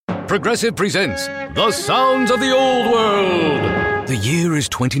Progressive presents The Sounds of the Old World. The year is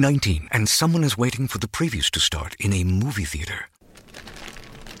 2019, and someone is waiting for the previews to start in a movie theater.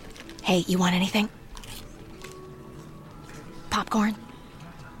 Hey, you want anything? Popcorn?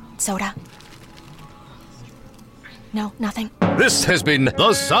 Soda? No, nothing? This has been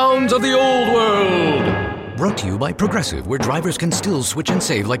The Sounds of the Old World. Brought to you by Progressive, where drivers can still switch and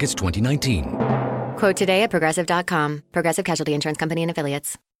save like it's 2019. Quote today at Progressive.com. Progressive Casualty Insurance Company and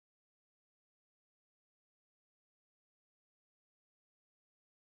Affiliates.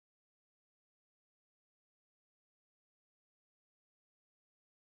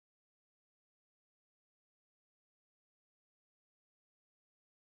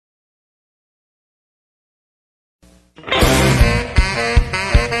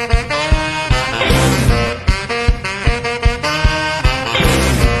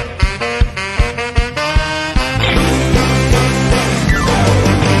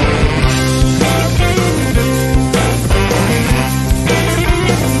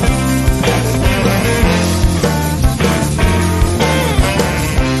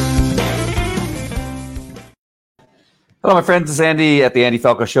 Hello, my friends. It's Andy at the Andy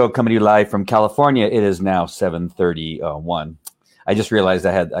Falco Show, coming to you live from California. It is now 7:31. I just realized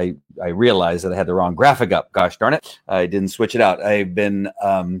I realized that I had the wrong graphic up. Gosh darn it! I didn't switch it out. I've been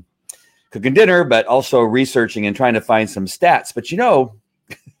cooking dinner, but also researching and trying to find some stats. But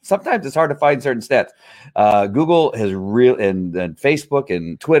sometimes it's hard to find certain stats. Google has and Facebook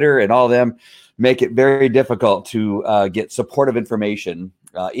and Twitter and all of them make it very difficult to get supportive information,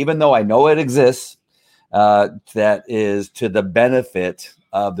 even though I know it exists. That is to the benefit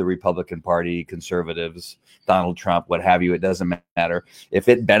of the Republican Party, conservatives, Donald Trump, what have you. It doesn't matter. If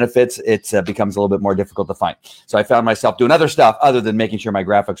it benefits, it becomes a little bit more difficult to find. So I found myself doing other stuff other than making sure my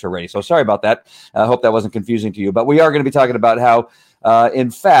graphics are ready. So sorry about that. I hope that wasn't confusing to you. But we are going to be talking about how, in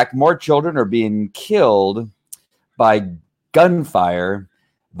fact, more children are being killed by gunfire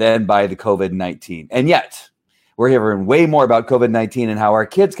than by the COVID-19. And yet, we're hearing way more about COVID-19 and how our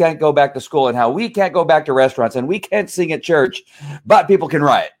kids can't go back to school and how we can't go back to restaurants and we can't sing at church, but people can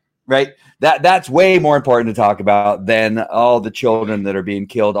riot, right? That's way more important to talk about than all the children that are being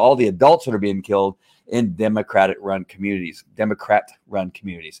killed, all the adults that are being killed in Democrat-run communities.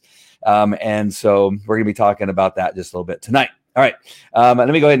 And so we're going to be talking about that just a little bit tonight. All right. Let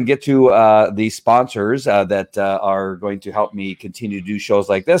me go ahead and get to the sponsors that are going to help me continue to do shows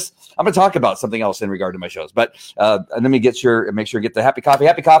like this. I'm going to talk about something else in regard to my shows, but let me make sure to get the Happy Coffee.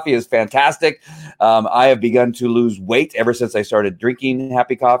 Happy Coffee is fantastic. I have begun to lose weight ever since I started drinking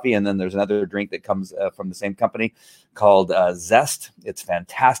Happy Coffee. And then there's another drink that comes from the same company called Zest. It's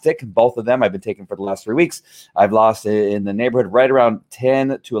fantastic. Both of them I've been taking for the last 3 weeks. I've lost in the neighborhood right around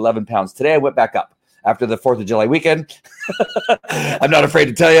 10 to 11 pounds. Today I went back up. After the 4th of July weekend, I'm not afraid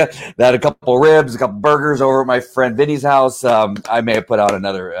to tell you that a couple ribs, a couple burgers over at my friend Vinny's house, I may have put on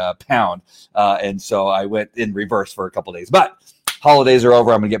another pound. And so I went in reverse for a couple days. But holidays are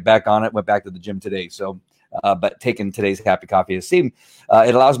over. I'm going to get back on it. Went back to the gym today. So, but taking today's Happy Coffee has seemed,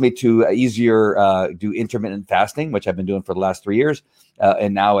 it allows me to easier do intermittent fasting, which I've been doing for the last 3 years.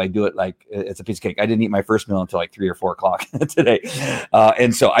 And now I do it like it's a piece of cake. I didn't eat my first meal until like 3 or 4 o'clock today.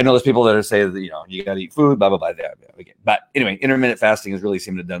 And so I know there's people that are saying that, you got to eat food, blah, blah, blah. But anyway, intermittent fasting has really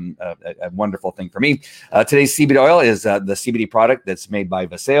seemed to have done a wonderful thing for me. Today's CBD oil is the CBD product that's made by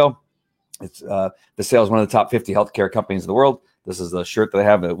Vaseo. Vaseo is one of the top 50 healthcare companies in the world. This is the shirt that I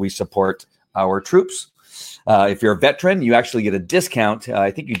have that we support our troops. If you're a veteran, you actually get a discount. I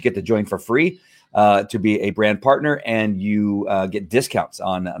think you get to join for free. To be a brand partner, and you get discounts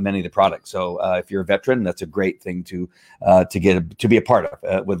on many of the products. So if you're a veteran, that's a great thing to be a part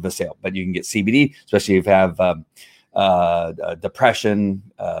of with Vaseo. But you can get CBD, especially if you have depression,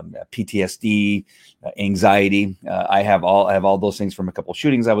 PTSD, anxiety. I have all those things from a couple of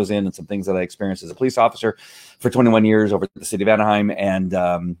shootings I was in and some things that I experienced as a police officer for 21 years over at the city of Anaheim.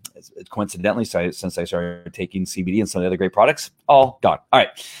 And coincidentally, since I started taking CBD and some of the other great products, all gone. All right.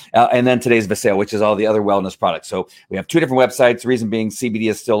 And then today's Vaseo, which is all the other wellness products. So we have 2 different websites. The reason being CBD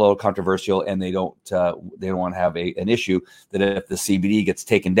is still a little controversial, and they don't want to have an issue that if the CBD gets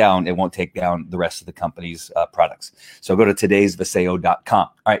taken down, it won't take down the rest of the company's products. So go to today'svaseo.com.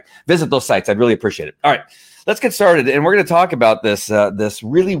 All right. Visit those sites. I'd really appreciate it. All right. Let's get started. And we're going to talk about this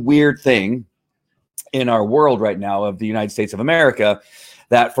really weird thing in our world right now of the United States of America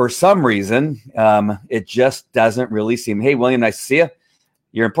that for some reason, it just doesn't really seem, hey, William, nice to see you.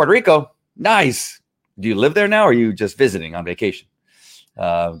 You're in Puerto Rico. Nice. Do you live there now, or are you just visiting on vacation?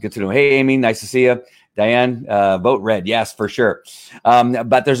 Good to know. Hey, Amy, nice to see you. Diane, vote red. Yes, for sure.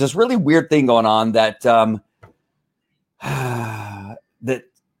 But there's this really weird thing going on that that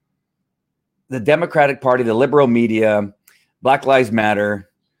the Democratic Party, the liberal media, Black Lives Matter,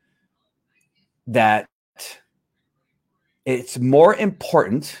 that it's more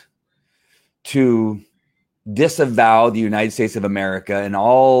important to disavow the United States of America and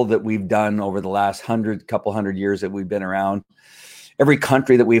all that we've done over the last couple hundred years that we've been around, every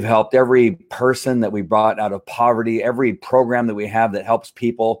country that we've helped, every person that we brought out of poverty, every program that we have that helps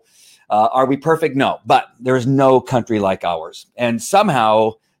people. Are we perfect? No, but there's no country like ours. And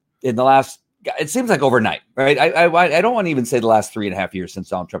somehow in the last, it seems like overnight, right? I don't want to even say the last 3.5 years since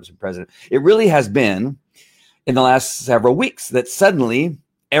Donald Trump's been president. It really has been in the last several weeks that suddenly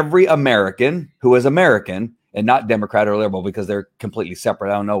every American who is American, and not Democrat or liberal because they're completely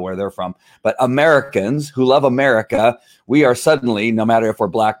separate. I don't know where they're from, but Americans who love America, we are suddenly, no matter if we're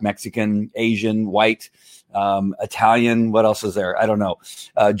Black, Mexican, Asian, white, Italian, what else is there? I don't know,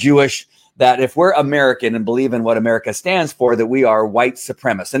 Jewish, that if we're American and believe in what America stands for, that we are white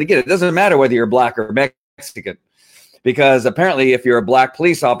supremacists. And again, it doesn't matter whether you're Black or Mexican, because apparently if you're a Black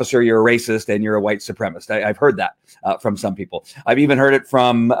police officer, you're a racist and you're a white supremacist. I've heard that from some people. I've even heard it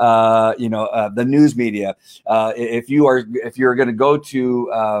from, the news media. If you're going to go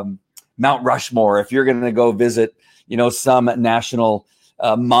to Mount Rushmore, if you're going to go visit, some national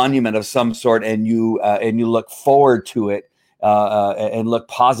monument of some sort, and you look forward to it and look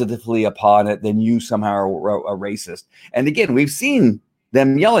positively upon it, then you somehow are a racist. And again, we've seen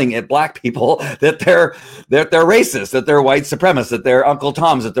them yelling at Black people that they're racist, that they're white supremacists, that they're Uncle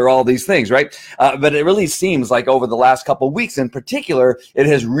Toms, that they're all these things, right? But it really seems like over the last couple of weeks in particular, it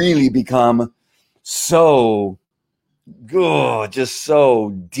has really become so good, just so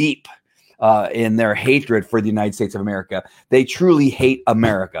deep in their hatred for the United States of America. They truly hate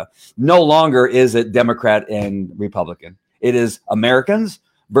America. No longer is it Democrat and Republican. It is Americans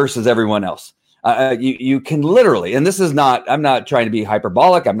versus everyone else. You can literally, and this is not, I'm not trying to be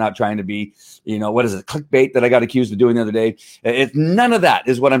hyperbolic. I'm not trying to be, what is it, clickbait that I got accused of doing the other day. None of that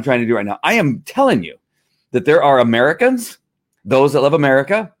is what I'm trying to do right now. I am telling you that there are Americans, those that love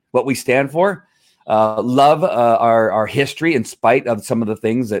America, what we stand for, love our history in spite of some of the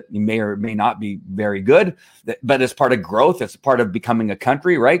things that may or may not be very good, but it's part of growth. It's part of becoming a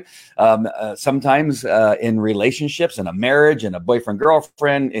country, right? Sometimes in relationships, in a marriage, in a boyfriend,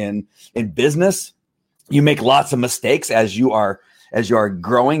 girlfriend, in business, you make lots of mistakes as you are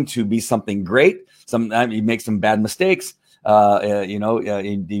growing to be something great. Sometimes you make some bad mistakes.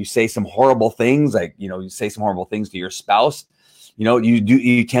 You say some horrible things, like, you say some horrible things to your spouse.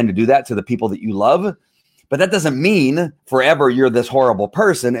 You tend to do that to the people that you love, but that doesn't mean forever you're this horrible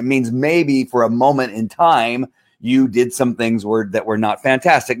person. It means maybe for a moment in time, you did some things that were not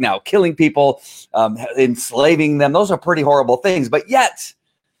fantastic. Now, killing people, enslaving them, those are pretty horrible things, but yet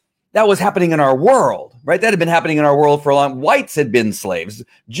that was happening in our world, right? That had been happening in our world for a long. Whites had been slaves.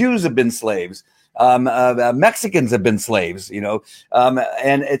 Jews have been slaves. Mexicans have been slaves,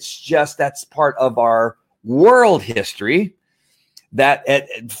 and it's just, that's part of our world history. That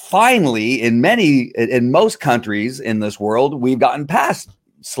finally, in most countries in this world, we've gotten past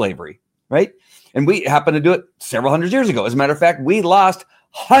slavery, right? And we happened to do it several hundred years ago. As a matter of fact, we lost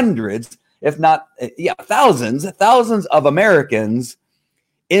hundreds, if not thousands of Americans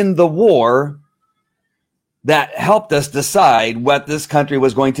in the war that helped us decide what this country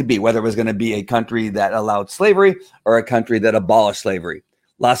was going to be, whether it was going to be a country that allowed slavery or a country that abolished slavery.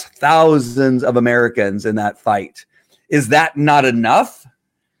 Lost thousands of Americans in that fight. Is that not enough?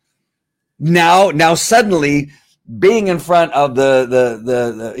 Now suddenly being in front of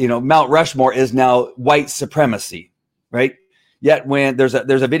the Mount Rushmore is now white supremacy, right? Yet when there's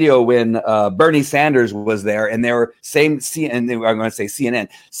a video when Bernie Sanders was there, and they were saying, I'm going to say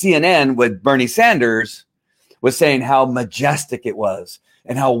CNN with Bernie Sanders was saying how majestic it was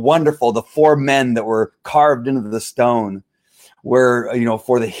and how wonderful the four men that were carved into the stone were,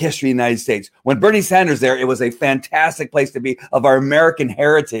 for the history of the United States. When Bernie Sanders there, it was a fantastic place to be, of our American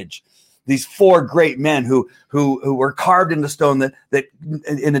heritage. These four great men who were carved into stone, that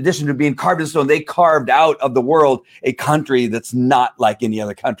in addition to being carved into stone, they carved out of the world a country that's not like any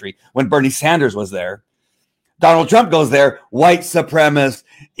other country. When Bernie Sanders was there, Donald Trump goes there, white supremacist,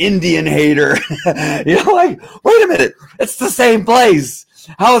 Indian hater. Like, wait a minute, it's the same place.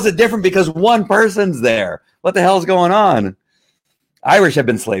 How is it different because one person's there? What the hell is going on? Irish have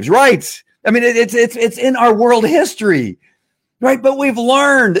been slaves, right? I mean, it's in our world history, right? But we've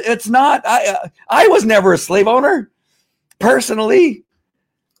learned it's not. I was never a slave owner, personally.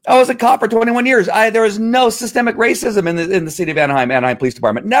 I was a cop for 21 years. There was no systemic racism in the city of Anaheim Police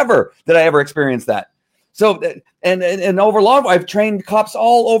Department. Never did I ever experience that. So, and over long, I've trained cops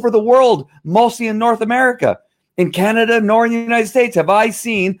all over the world, mostly in North America. in Canada nor in the United States have I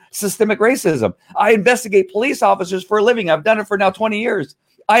seen systemic racism. I investigate police officers for a living. I've done it for now 20 years.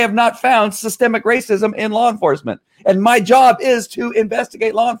 I have not found systemic racism in law enforcement. And my job is to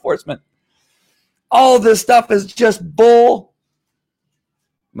investigate law enforcement. All this stuff is just bull.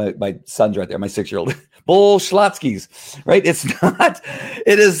 My son's right there, my 6-year-old. Bull Schlotzky's, right? It's not.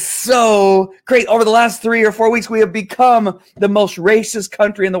 It is so great. Over the last 3 or 4 weeks, we have become the most racist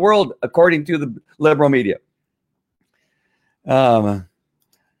country in the world, according to the liberal media.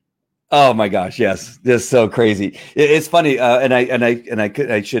 Oh my gosh, yes, just so crazy. It's funny, and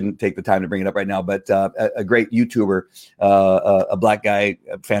I shouldn't take the time to bring it up right now, but a great YouTuber, a black guy,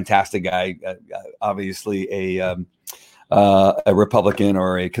 a fantastic guy, obviously a Republican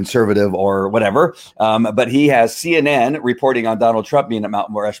or a conservative or whatever, but he has CNN reporting on Donald Trump being at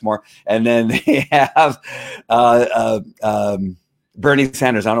Mount Rushmore, and then they have Bernie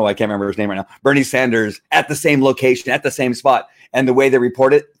Sanders. I don't know why I can't remember his name right now. Bernie Sanders at the same location, at the same spot. And the way they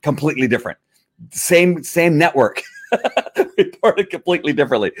report it, completely different. Same network, reported completely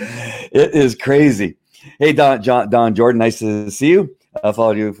differently. It is crazy. Hey, Don Jordan, nice to see you. I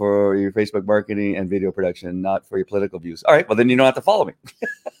followed you for your Facebook marketing and video production, not for your political views. All right, well, then you don't have to follow me.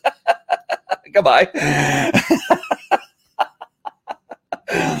 Goodbye.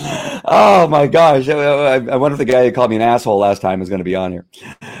 Oh, my gosh. I wonder if the guy who called me an asshole last time is going to be on here.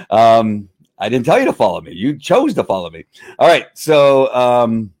 I didn't tell you to follow me. You chose to follow me. All right. So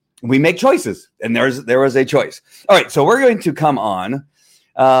we make choices, and there was a choice. All right. So we're going to come on.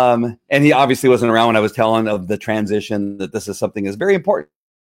 And he obviously wasn't around when I was telling of the transition, that this is something that's very important.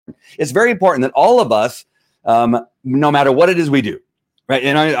 It's very important that all of us, no matter what it is we do, right?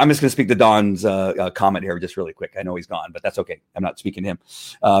 And I'm just going to speak to Don's comment here just really quick. I know he's gone, but that's okay. I'm not speaking to him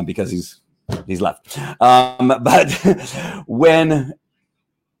because he's left. But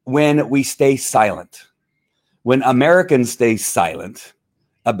when we stay silent, when Americans stay silent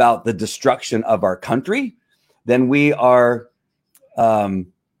about the destruction of our country, then we are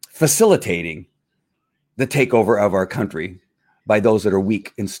facilitating the takeover of our country by those that are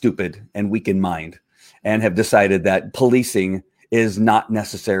weak and stupid and weak in mind and have decided that policing is not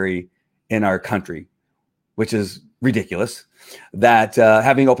necessary in our country, which is ridiculous. That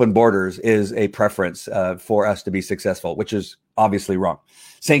having open borders is a preference for us to be successful, which is obviously wrong.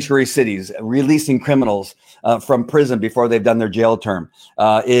 Sanctuary cities, releasing criminals from prison before they've done their jail term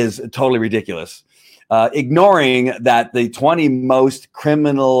is totally ridiculous. Ignoring that the 20 most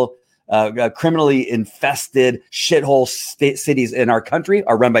criminally infested shithole cities in our country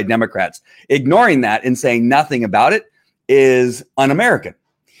are run by Democrats. Ignoring that and saying nothing about it is un-American.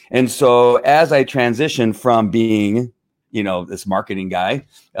 And so as I transition from being, this marketing guy,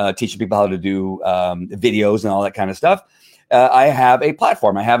 teaching people how to do videos and all that kind of stuff, I have a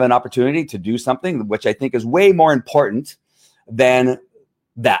platform. I have an opportunity to do something which I think is way more important than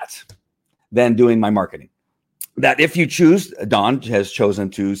doing my marketing. That if you choose, Don has chosen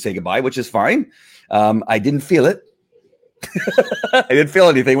to say goodbye, which is fine. I didn't feel it. I didn't feel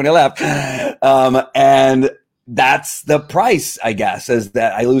anything when he left. And that's the price, I guess, is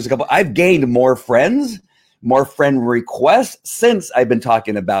that I lose a couple. I've gained more friends, more friend requests since I've been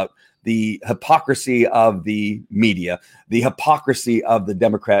talking about the hypocrisy of the media, the hypocrisy of the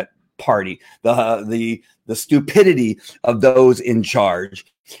Democrat Party, the stupidity of those in charge.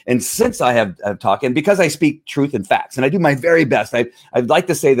 And since I have talked, and because I speak truth and facts, and I do my very best, I'd like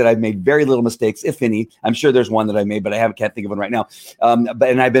to say that I've made very little mistakes, if any. I'm sure there's one that I made, but can't think of one right now.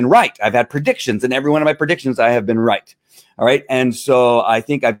 And I've been right. I've had predictions, and every one of my predictions I have been right. All right. And so I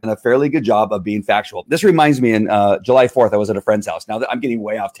think I've done a fairly good job of being factual. This reminds me, in July 4th, I was at a friend's house. Now that I'm getting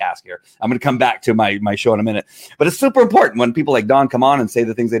way off task here, I'm going to come back to my show in a minute. But it's super important when people like Don come on and say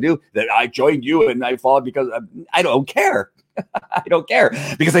the things they do, that I joined you and I followed because I don't care. I don't care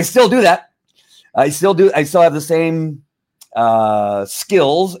because I still do that. I still have the same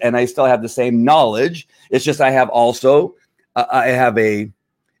skills and I still have the same knowledge. It's just I have also a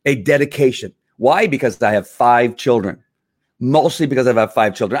dedication. Why? Because I have 5 children. Mostly because I have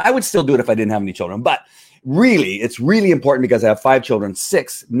 5 children. I would still do it if I didn't have any children. But really, it's really important because I have 5 children,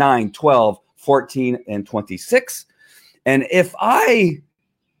 6, 9, 12, 14, and 26. And if I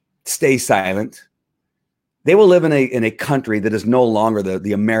stay silent, they will live in a country that is no longer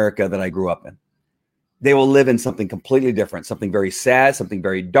the America that I grew up in. They will live in something completely different, something very sad, something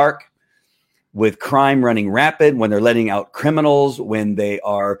very dark, with crime running rapid, when they're letting out criminals, when they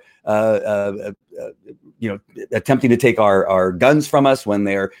are attempting to take our guns from us, when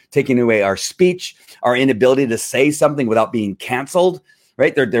they're taking away our speech, our inability to say something without being canceled,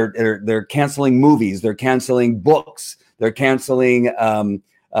 right? They're canceling movies, they're canceling books, they're canceling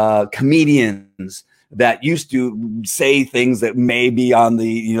comedians, that used to say things that may be on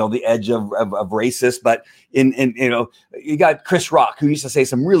the, the edge of racist, but you got Chris Rock, who used to say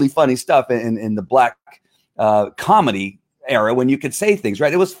some really funny stuff in the black comedy era when you could say things,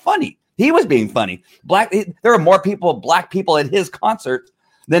 right? It was funny. He was being funny. There are more black people at his concert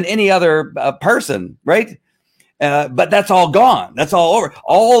than any other person, right? But that's all gone. That's all over.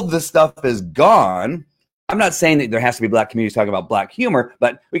 All the stuff is gone. I'm not saying that there has to be black communities talking about black humor,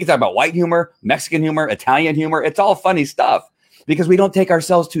 but we can talk about white humor, Mexican humor, Italian humor. It's all funny stuff because we don't take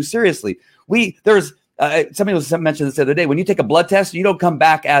ourselves too seriously. Somebody mentioned this the other day. When you take a blood test, you don't come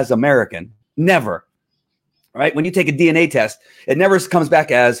back as American. Never. Right? When you take a DNA test, it never comes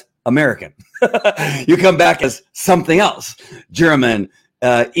back as American. You come back as something else. German,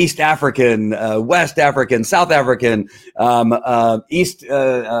 East African, West African, South African,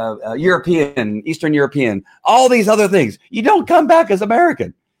 European, Eastern European, all these other things. You don't come back as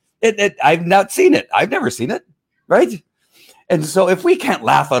American. I've not seen it. I've never seen it. Right? And so if we can't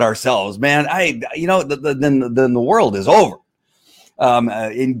laugh at ourselves, man, then the world is over.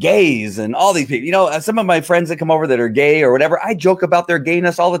 In gays and all these people, some of my friends that come over that are gay or whatever, I joke about their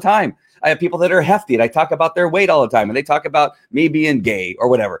gayness all the time. I have people that are hefty and I talk about their weight all the time and they talk about me being gay or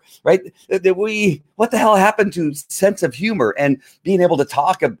whatever, right? What the hell happened to sense of humor and being able to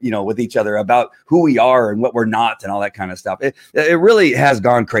talk, with each other about who we are and what we're not and all that kind of stuff. It really has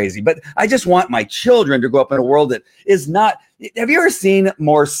gone crazy, but I just want my children to grow up in a world that is not. Have you ever seen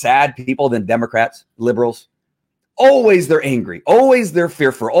more sad people than Democrats, liberals? Always they're angry. Always they're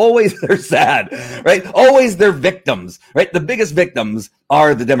fearful. Always they're sad, right? Always they're victims, right? The biggest victims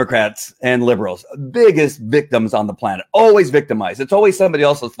are the Democrats and liberals. Biggest victims on the planet. Always victimized. It's always somebody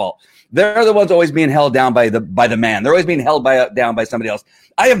else's fault. They're the ones always being held down by the man. They're always being held down by somebody else.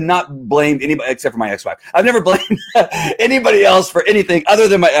 I have not blamed anybody except for my ex-wife. I've never blamed anybody else for anything other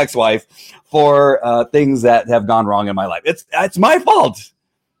than my ex-wife for things that have gone wrong in my life. It's my fault.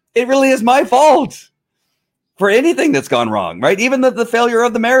 It really is my fault. For anything that's gone wrong, right? Even the failure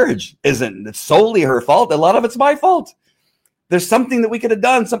of the marriage isn't solely her fault. A lot of it's my fault. There's something that we could have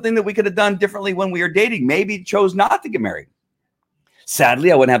done differently when we were dating. Maybe chose not to get married.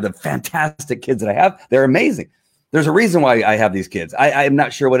 Sadly, I wouldn't have the fantastic kids that I have. They're amazing. There's a reason why I have these kids. I'm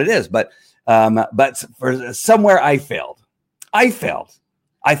not sure what it is, but for somewhere I failed. I failed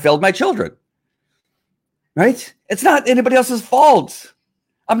my children, right? It's not anybody else's fault.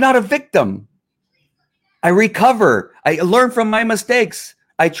 I'm not a victim. I recover. I learn from my mistakes.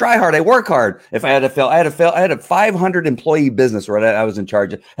 I try hard. I work hard. If I had to fail, I had a 500 employee business where I was in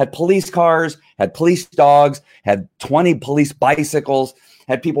charge of. Had police cars, had police dogs, had 20 police bicycles,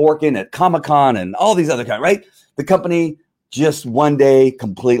 had people working at Comic-Con and all these other kinds, right? The company just one day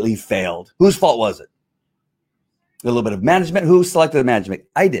completely failed. Whose fault was it? A little bit of management. Who selected the management?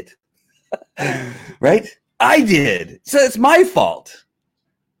 I did. Right? I did. So it's my fault.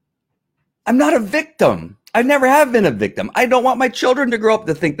 I'm not a victim. I never have been a victim. I don't want my children to grow up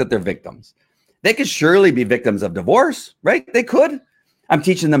to think that they're victims. They could surely be victims of divorce, right? They could. I'm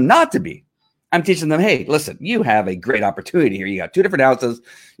teaching them not to be. I'm teaching them, hey, listen, you have a great opportunity here. You got 2 different houses.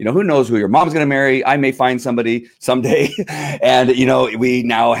 Who knows who your mom's going to marry? I may find somebody someday. And, we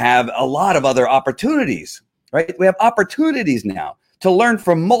now have a lot of other opportunities, right? We have opportunities now to learn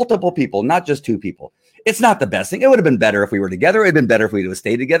from multiple people, not just 2 people. It's not the best thing. It would have been better if we were together. It would have been better if we would have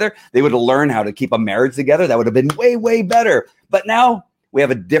stayed together. They would have learned how to keep a marriage together. That would have been way, way better. But now we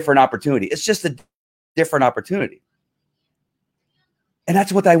have a different opportunity. It's just a different opportunity. And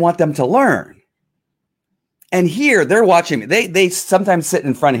that's what I want them to learn. And here they're watching me. They sometimes sit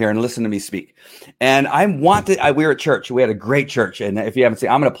in front of here and listen to me speak. And we were at church. We had a great church. And if you haven't seen,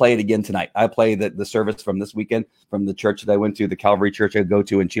 I'm going to play it again tonight. I play the service from this weekend from the church that I went to, the Calvary Church I go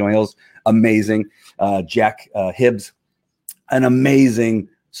to in Chino Hills. Amazing. Jack Hibbs, an amazing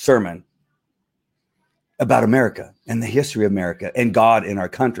sermon about America and the history of America and God in our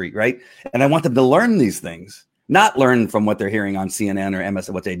country, right? And I want them to learn these things. Not learn from what they're hearing on CNN or MS,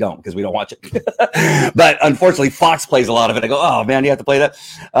 what they don't, because we don't watch it. But unfortunately, Fox plays a lot of it. I go, oh man, you have to play that.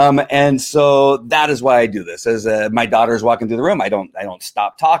 And so that is why I do this. As my daughter's walking through the room, I don't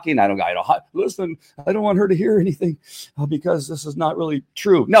stop talking. I don't listen. I don't want her to hear anything because this is not really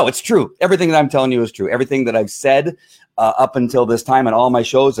true. No, it's true. Everything that I'm telling you is true. Everything that I've said up until this time and all my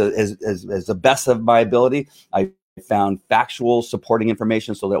shows is the best of my ability. I found factual supporting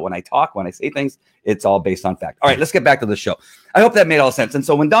information so that when I say things, it's all based on fact. All right, let's get back to the show. I hope that made all sense. And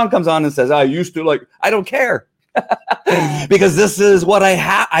so when Don comes on and says, I used to I don't care because this is what I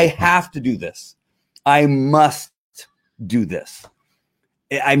have to do this. I must do this.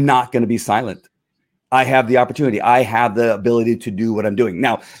 I'm not going to be silent. I have the opportunity. I have the ability to do what I'm doing.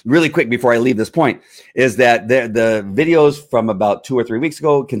 Now, really quick before I leave this point is that the videos from about 2 or 3 weeks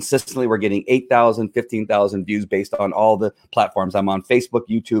ago consistently were getting 8,000, 15,000 views based on all the platforms. I'm on Facebook,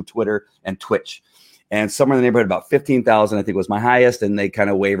 YouTube, Twitter, and Twitch. And somewhere in the neighborhood about 15,000, I think was my highest. And they kind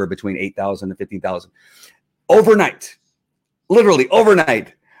of waver between 8,000 and 15,000. Overnight, literally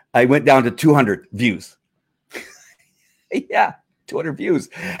overnight, I went down to 200 views. Yeah. 200 views.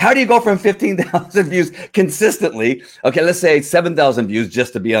 How do you go from 15,000 views consistently? Okay, let's say 7,000 views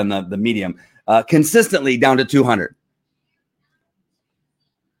just to be on the medium, consistently down to 200.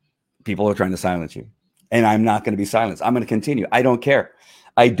 People are trying to silence you, and I'm not going to be silenced. I'm going to continue. I don't care.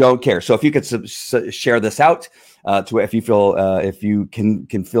 I don't care. So if you could share this out to if you feel if you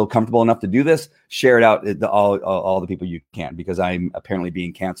can feel comfortable enough to do this, share it out to all the people you can, because I'm apparently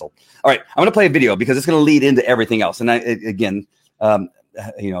being canceled. All right, I'm going to play a video because it's going to lead into everything else. And again. A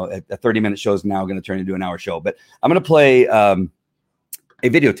 30-minute show is now going to turn into an hour show, but I'm going to play a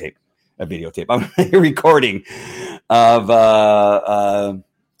videotape. I'm a recording of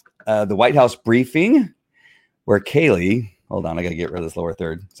the White House briefing where Kayleigh, hold on, I got to get rid of this lower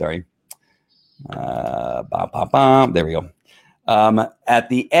third. Sorry. There we go. At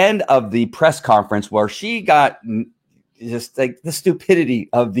the end of the press conference where she got just like the stupidity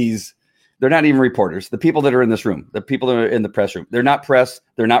of these. They're not even reporters. The people that are in this room, the people that are in the press room, they're not press.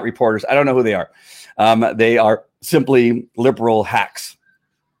 They're not reporters. I don't know who they are. They are simply liberal hacks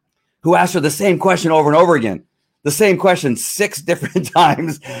who asked her the same question over and over again. The same question 6 different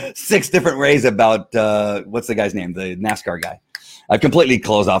times, 6 different ways about what's the guy's name? The NASCAR guy. I completely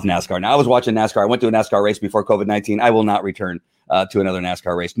closed off NASCAR. Now I was watching NASCAR. I went to a NASCAR race before COVID-19. I will not return to another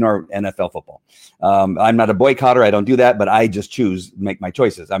NASCAR race, nor NFL football. I'm not a boycotter. I don't do that, but I just choose make my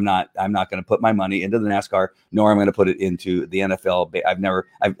choices. I'm not going to put my money into the NASCAR, nor I'm going to put it into the NFL.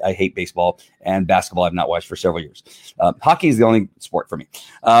 I hate baseball and basketball. I've not watched for several years. Hockey is the only sport for me.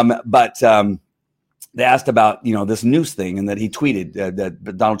 But they asked about, this news thing, and that he tweeted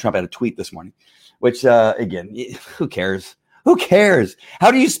that Donald Trump had a tweet this morning, which again, who cares? Who cares?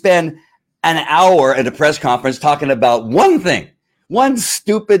 How do you spend an hour at a press conference talking about one thing? One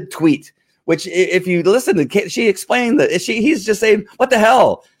stupid tweet, which if you listen to, she explained that he's just saying, what the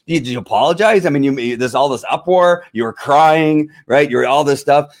hell? Did you apologize? I mean, there's all this uproar. You were crying, right? You're all this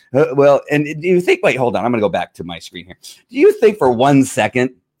stuff. Well, and do you think, wait, hold on. I'm going to go back to my screen here. Do you think for 1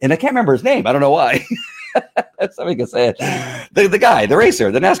 second, and I can't remember his name. I don't know why. Somebody can say it. The guy, the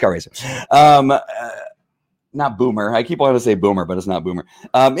racer, the NASCAR racer. Not Boomer. I keep wanting to say Boomer, but it's not Boomer.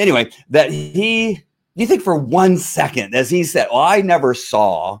 Anyway, you think for 1 second, as he said, well, I never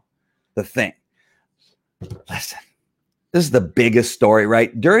saw the thing. Listen, this is the biggest story,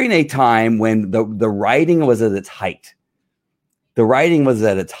 right? During a time when the rioting was at its height. The rioting was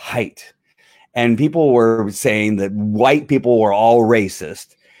at its height. And people were saying that white people were all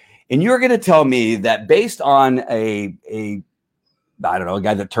racist. And you're going to tell me that based on a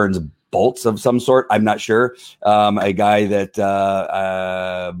guy that turns bolts of some sort, I'm not sure, a guy that,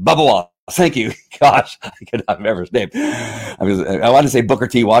 Bubba Wallace, thank you. Gosh, I cannot remember his name. I wanted to say Booker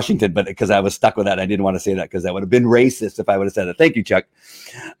T. Washington, but because I was stuck with that, I didn't want to say that because that would have been racist if I would have said it. Thank you, Chuck.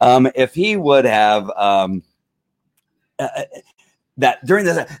 If he would have, that during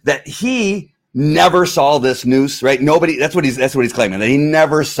this, that he never saw this noose, right? Nobody, that's what he's claiming, that he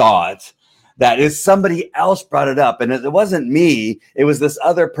never saw it. That is somebody else brought it up. And it wasn't me. It was this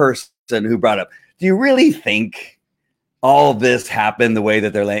other person who brought it up. Do you really think all this happened the way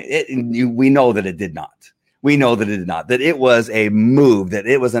that they're laying? We know that it did not. We know that it did not. That it was a move, that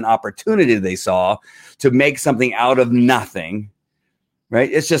it was an opportunity they saw to make something out of nothing.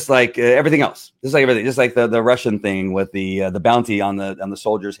 Right? It's just like everything else. Just like everything. Just like the Russian thing with the bounty on the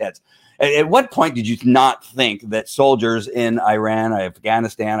soldiers' heads. At what point did you not think that soldiers in Iran,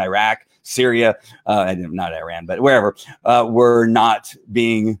 Afghanistan, Iraq, Syria, not Iran, but wherever, were not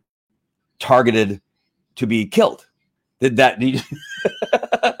being targeted to be killed?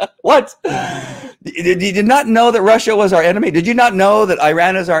 What? Did you not know that Russia was our enemy? Did you not know that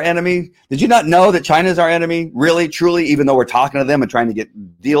Iran is our enemy? Did you not know that China is our enemy? Really, truly, even though we're talking to them and trying to get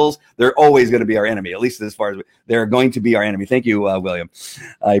deals, they're always going to be our enemy, at least as far as they're going to be our enemy. Thank you, William.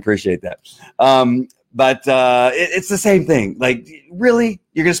 I appreciate that. But it's the same thing. Like, really?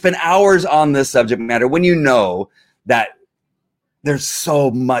 You're going to spend hours on this subject matter when you know that there's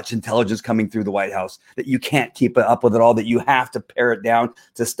so much intelligence coming through the White House that you can't keep up with it all, that you have to pare it down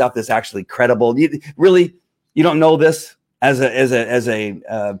to stuff that's actually credible. You don't know this as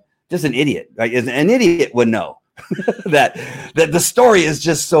a just an idiot, right? An idiot would know that the story is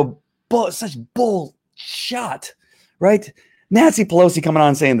just such bullshit, right? Nancy Pelosi coming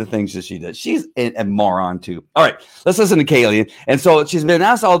on saying the things that she did. She's a moron too. All right, let's listen to Kaylee. And so she's been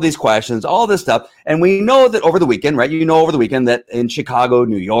asked all these questions, all this stuff. And we know that over the weekend, right? Over the weekend that in Chicago,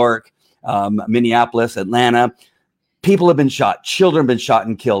 New York, Minneapolis, Atlanta, people have been shot. Children have been shot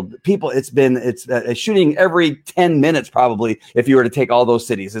and killed. It's a shooting every 10 minutes, probably, if you were to take all those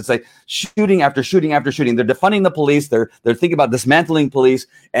cities. It's like shooting after shooting after shooting. They're defunding the police. They're thinking about dismantling police.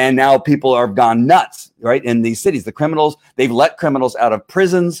 And now people are gone nuts, right? In these cities, the criminals, they've let criminals out of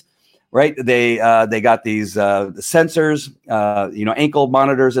prisons, right? They got these sensors, ankle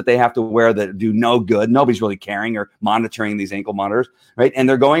monitors that they have to wear that do no good. Nobody's really caring or monitoring these ankle monitors, right? And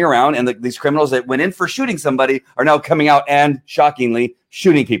they're going around, and these criminals that went in for shooting somebody are now coming out and shockingly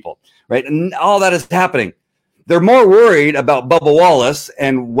shooting people, right? And all that is happening. They're more worried about Bubba Wallace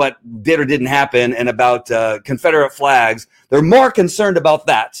and what did or didn't happen, and about Confederate flags. They're more concerned about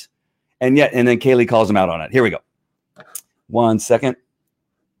that, and then Kaylee calls them out on it. Here we go. 1 second.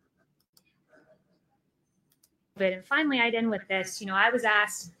 And finally, I'd end with this. I was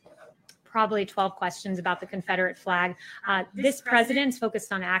asked probably 12 questions about the Confederate flag. This president's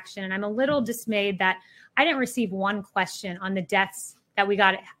focused on action, and I'm a little dismayed that I didn't receive one question on the deaths that we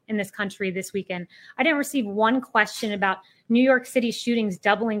got in this country this weekend. I didn't receive one question about New York City shootings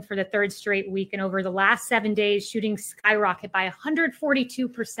doubling for the third straight week, and over the last 7 days, shootings skyrocket by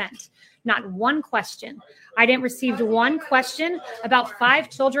 142%. Not one question. I didn't receive one question about 5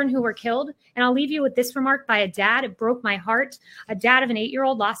 children who were killed. And I'll leave you with this remark by a dad. It broke my heart. A dad of an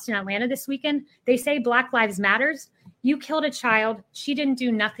 8-year-old lost in Atlanta this weekend. They say Black Lives Matters. You killed a child. She didn't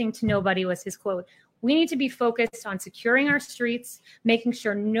do nothing to nobody, was his quote. We need to be focused on securing our streets, making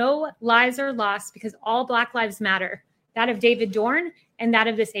sure no lives are lost, because all Black lives matter. That of David Dorn and that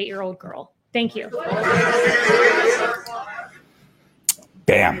of this 8-year-old girl. Thank you.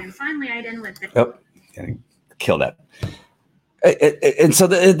 Bam. And finally, I'd end with it. Oh, kill that. And so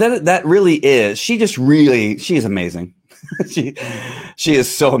that really is. She is amazing. she is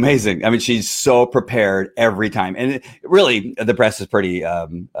so amazing. I mean, she's so prepared every time. And really, the press is pretty,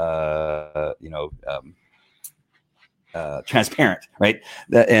 transparent, right?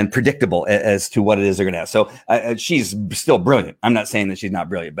 And predictable as to what it is they're going to have. So she's still brilliant. I'm not saying that she's not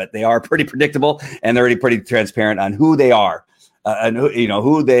brilliant, but they are pretty predictable, and they're already pretty transparent on who they are. And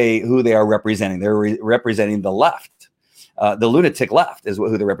who they are representing. They're representing the left, the lunatic left is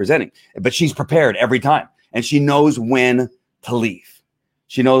who they're representing. But she's prepared every time, and she knows when to leave.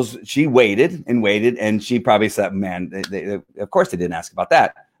 She knows. She waited, and she probably said, "Man, they, of course they didn't ask about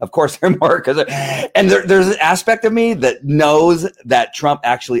that. Of course they're more because." And there's an aspect of me that knows that Trump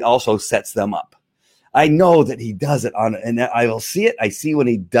actually also sets them up. I know that he does it and I will see it. I see when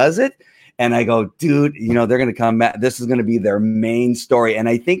he does it. And I go, dude, they're going to come back. This is going to be their main story. And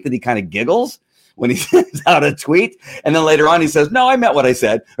I think that he kind of giggles when he sends out a tweet. And then later on, he says, no, I meant what I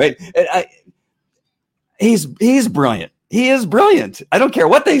said. Right. And he's brilliant. He is brilliant. I don't care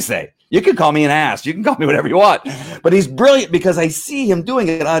what they say. You can call me an ass. You can call me whatever you want. But he's brilliant because I see him doing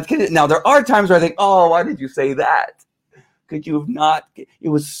it. Now, there are times where I think, oh, why did you say that? Could you have not? It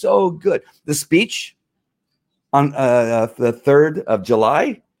was so good. The speech on the 3rd of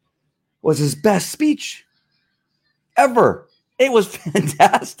July was his best speech ever. It was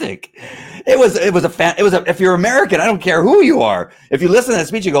fantastic. If you're American, I don't care who you are. If you listen to that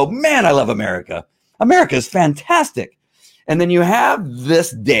speech, you go, man, I love America. America is fantastic. And then you have this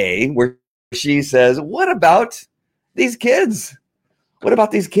day where she says, what about these kids? What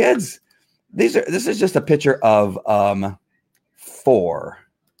about these kids? This is just a picture of 4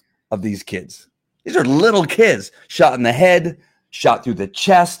 of these kids. These are little kids shot in the head, shot through the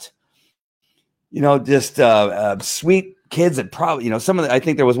chest. Just sweet kids that probably, I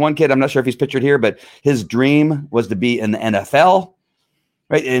think there was one kid, I'm not sure if he's pictured here, but his dream was to be in the NFL,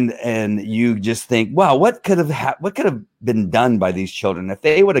 right? And you just think, wow, what could have been done by these children if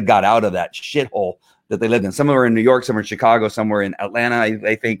they would have got out of that shithole that they lived in? Some were in New York, some were in Chicago, some were in Atlanta,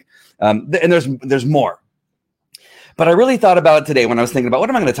 I think. And there's more. But I really thought about it today when I was thinking about what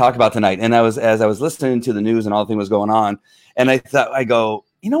am I going to talk about tonight? And as I was listening to the news and all the thing was going on, and I go,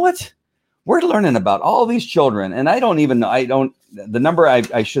 you know what? We're learning about all these children, and I don't even know. The number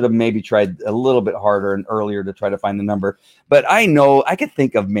I should have maybe tried a little bit harder and earlier to try to find the number, but I know I could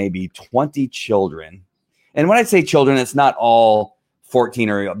think of maybe 20 children. And when I say children, it's not all 14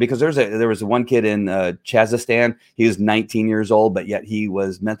 or because there was one kid in Kazakhstan. He was 19 years old, but yet he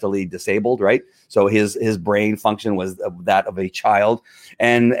was mentally disabled, right? So his brain function was that of a child,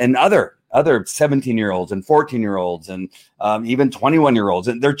 and other 17-year-olds and 14-year-olds and even 21-year-olds,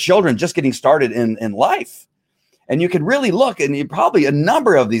 and they're children just getting started in life. And you could really look, and probably a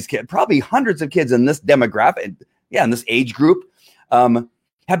number of these kids, probably hundreds of kids in this demographic, in this age group,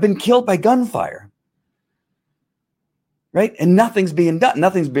 have been killed by gunfire. Right? And nothing's being done.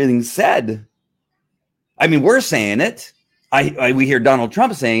 Nothing's being said. I mean, we're saying it. We hear Donald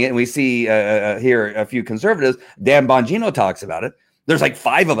Trump saying it, and we see here a few conservatives. Dan Bongino talks about it. There's like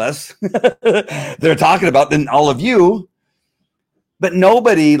 5 of us they're talking about, then all of you. But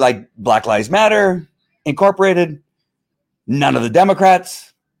nobody, like Black Lives Matter, Incorporated, none of the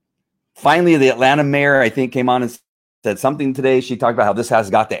Democrats. Finally, the Atlanta mayor, I think, came on and said something today. She talked about how this has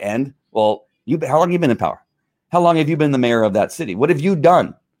got to end. Well, how long have you been in power? How long have you been the mayor of that city? What have you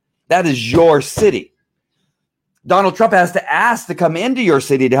done? That is your city. Donald Trump has to ask to come into your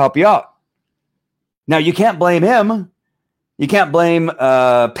city to help you out. Now, you can't blame him. You can't blame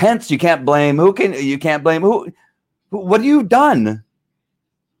Pence. You can't blame you can't blame who. What have you done?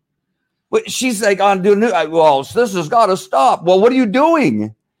 She's like on doing. Well, this has got to stop. Well, what are you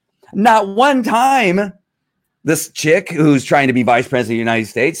doing? Not one time, this chick who's trying to be vice president of the United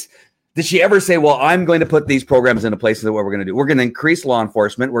States, did she ever say, well, I'm going to put these programs into place? What we're going to do. We're going to increase law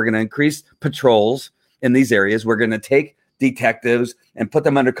enforcement. We're going to increase patrols in these areas. We're going to take detectives and put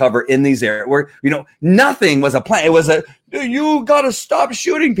them undercover in these areas where, nothing was a plan. It was you got to stop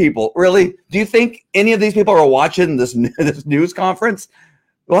shooting people. Really? Do you think any of these people are watching this news conference?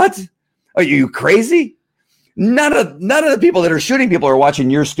 What? Are you crazy? None of the people that are shooting people are watching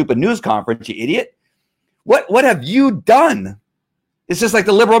your stupid news conference, you idiot. What have you done? It's just like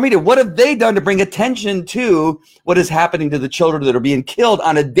the liberal media. What have they done to bring attention to what is happening to the children that are being killed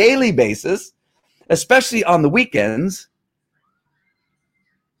on a daily basis, especially on the weekends?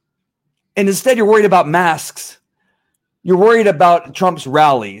 And instead, you're worried about masks. You're worried about Trump's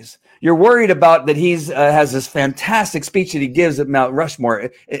rallies. You're worried about that he's has this fantastic speech that he gives at Mount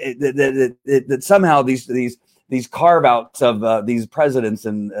Rushmore. That somehow these carve outs of these presidents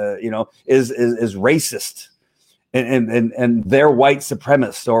and is racist. And they're white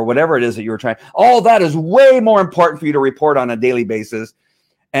supremacists or whatever it is that you were trying. All that is way more important for you to report on a daily basis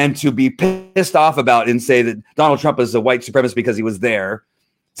and to be pissed off about and say that Donald Trump is a white supremacist because he was there.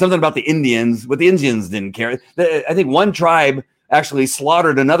 Something about the Indians, but the Indians didn't care. I think one tribe actually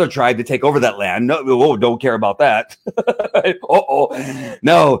slaughtered another tribe to take over that land. No, don't care about that.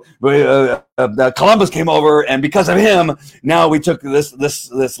 No, Columbus came over, and because of him, now we took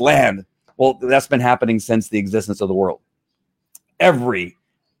this land. Well, that's been happening since the existence of the world. Every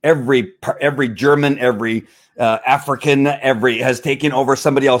German, every African, has taken over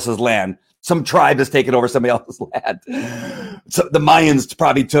somebody else's land. Some tribe has taken over somebody else's land. So the Mayans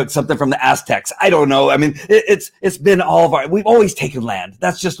probably took something from the Aztecs. I don't know. I mean, it's been we've always taken land.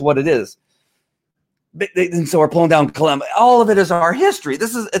 That's just what it is. And so we're pulling down Columbus. All of it is our history.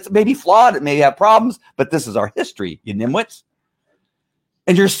 It's maybe flawed. It may have problems, but this is our history, you nimwits.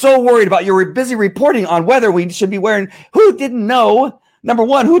 And you're so worried about, you're busy reporting on whether we should be wearing, who didn't know? Number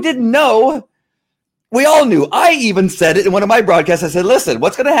one, who didn't know? We all knew. I even said it in one of my broadcasts. I said, listen,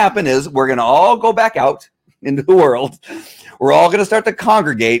 what's going to happen is we're going to all go back out into the world. We're all going to start to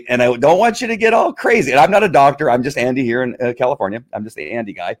congregate. And I don't want you to get all crazy. And I'm not a doctor. I'm just Andy here in California. I'm just the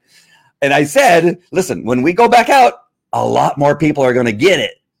Andy guy. And I said, listen, when we go back out, a lot more people are going to get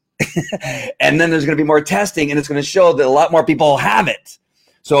it. And then there's going to be more testing, and it's going to show that a lot more people have it.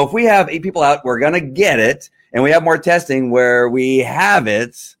 So if we have 8 people out, we're going to get it. And we have more testing where we have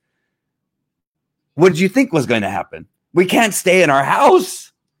it. What did you think was going to happen? We can't stay in our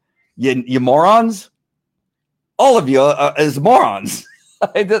house. You morons. All of you is morons.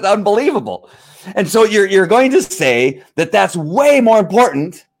 It's unbelievable. And so you're going to say that that's way more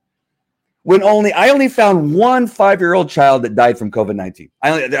important when I only found one 5-year-old child that died from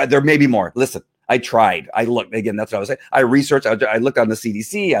COVID-19. There may be more. Listen, I tried. I looked. Again, that's what I was saying. I researched. I looked on the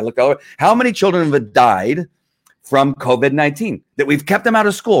CDC. I looked all over. How many children have died from COVID-19 that we've kept them out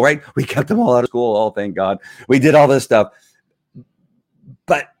of school, right? We kept them all out of school. Oh, thank God. We did all this stuff.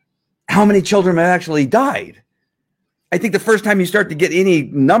 But how many children have actually died? I think the first time you start to get any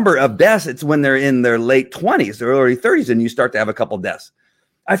number of deaths, it's when they're in their late 20s or early 30s, and you start to have a couple deaths.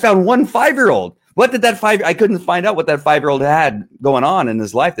 I found one 5-year-old. What did I couldn't find out what that 5-year-old had going on in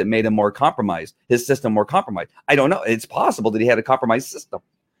his life that made him more compromised, his system more compromised. I don't know. It's possible that he had a compromised system.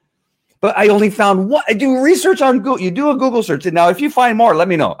 But I only found one. I do research on Google. You do a Google search. And now, if you find more, let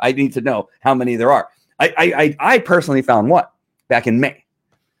me know. I need to know how many there are. I personally found one back in May.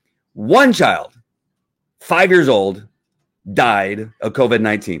 One child, 5 years old, died of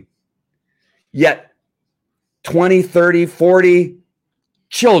COVID-19. Yet 20, 30, 40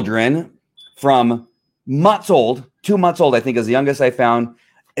 children from months old, 2 months old, I think is the youngest I found,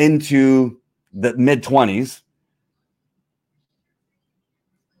 into the mid-20s,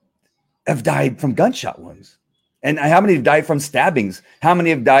 have died from gunshot wounds. And how many have died from stabbings? How many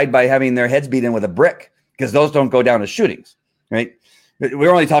have died by having their heads beat in with a brick? Because those don't go down as shootings, right?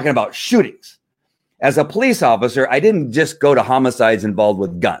 We're only talking about shootings. As a police officer, I didn't just go to homicides involved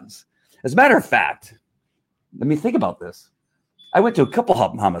with guns. As a matter of fact, let me think about this. I went to a couple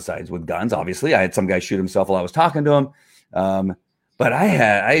homicides with guns. Obviously, I had some guy shoot himself while I was talking to him. But I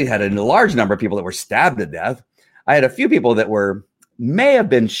had a large number of people that were stabbed to death. I had a few people that may have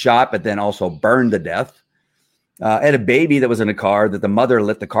been shot, but then also burned to death. I had a baby that was in a car that the mother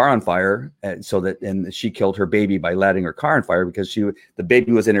lit the car on fire, and she killed her baby by lighting her car on fire because the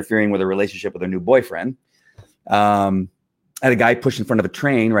baby was interfering with her relationship with her new boyfriend. I had a guy push in front of a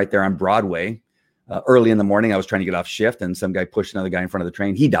train right there on Broadway. Early in the morning, I was trying to get off shift, and some guy pushed another guy in front of the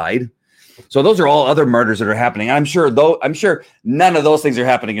train. He died. So those are all other murders that are happening. I'm sure none of those things are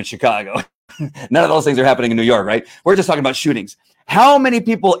happening in Chicago. None of those things are happening in New York, right? We're just talking about shootings. How many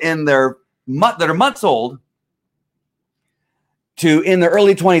people that are months old to in their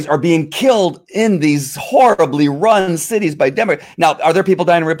early 20s are being killed in these horribly run cities by Democrats? Now, are there people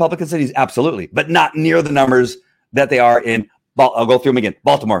dying in Republican cities? Absolutely, but not near the numbers that they are in. I'll go through them again.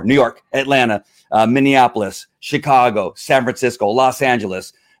 Baltimore, New York, Atlanta, Minneapolis, Chicago, San Francisco, Los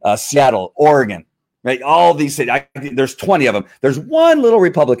Angeles, Seattle, Oregon, right? All these cities. There's 20 of them. There's one little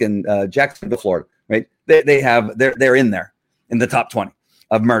Republican, Jacksonville, Florida, right? They're in there in the top 20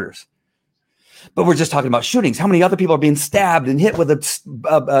 of murders. But we're just talking about shootings. How many other people are being stabbed and hit with a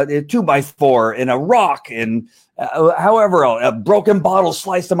 2x4 and a rock and however a broken bottle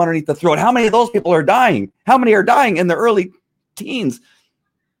sliced them underneath the throat? How many of those people are dying? How many are dying in their early teens?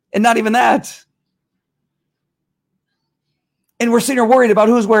 And not even that. And we're sitting here worried about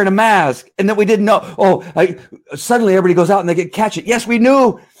who's wearing a mask and that we didn't know. Suddenly everybody goes out and they catch it. Yes, we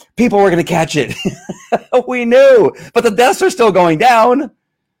knew people were going to catch it. We knew, but the deaths are still going down.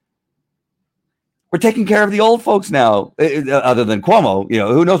 We're taking care of the old folks now, other than Cuomo.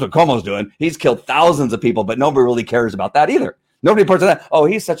 Who knows what Cuomo's doing? He's killed thousands of people, but nobody really cares about that either. Nobody reports on that. Oh,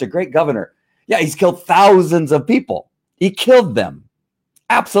 he's such a great governor. Yeah, he's killed thousands of people. He killed them.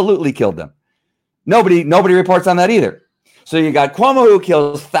 Absolutely killed them. Nobody reports on that either. So you got Cuomo who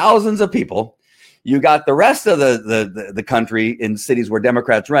kills thousands of people. You got the rest of the country in cities where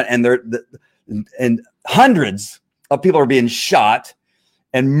Democrats run, and hundreds of people are being shot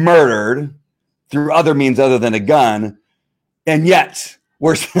and murdered through other means other than a gun, and yet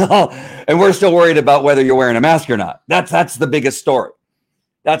we're still worried about whether you're wearing a mask or not. That's the biggest story.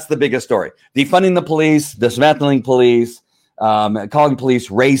 That's the biggest story. Defunding the police, dismantling police, calling police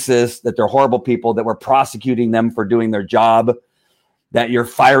racist, that they're horrible people, that we're prosecuting them for doing their job, that you're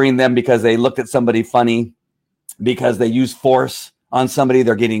firing them because they looked at somebody funny, because they use force on somebody,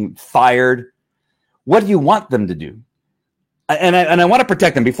 they're getting fired. What do you want them to do? And I want to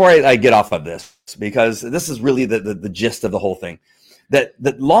protect them before I get off of this, because this is really the gist of the whole thing.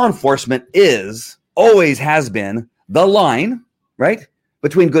 That law enforcement always has been the line, right,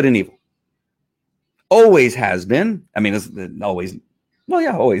 between good and evil. Always has been. I mean, it's always. Well,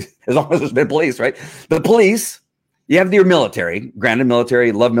 yeah, always. As long as there's been police, right? The police. You have your military. Granted,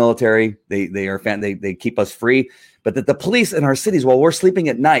 military, love military. They are they keep us free. But that the police in our cities, while we're sleeping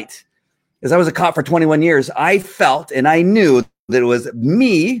at night. As I was a cop for 21 years, I felt and I knew that it was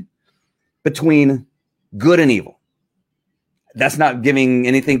me between good and evil. That's not giving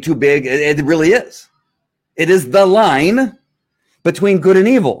anything too big. It really is. It is the line between good and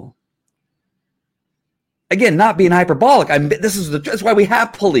evil. Again, not being hyperbolic. That's why we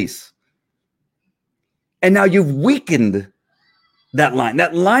have police. And now you've weakened that line.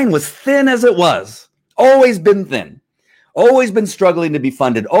 That line was thin as it was. Always been thin. Always been struggling to be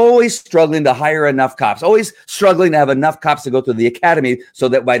funded, always struggling to hire enough cops, always struggling to have enough cops to go through the academy so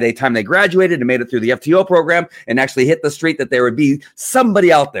that by the time they graduated and made it through the FTO program and actually hit the street, that there would be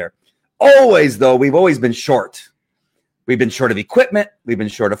somebody out there. Always, though, we've always been short. We've been short of equipment. We've been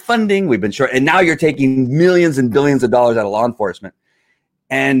short of funding. We've been short. And now you're taking millions and billions of dollars out of law enforcement.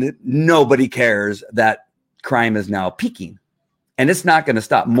 And nobody cares that crime is now peaking. And it's not going to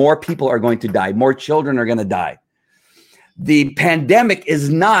stop. More people are going to die. More children are going to die. The pandemic is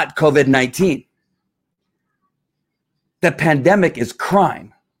not COVID-19. The pandemic is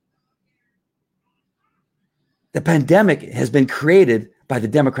crime. The pandemic has been created by the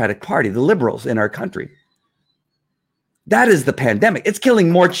Democratic Party, the liberals in our country. That is the pandemic. It's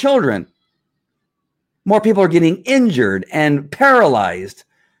killing more children. More people are getting injured and paralyzed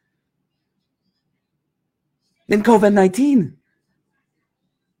than COVID-19.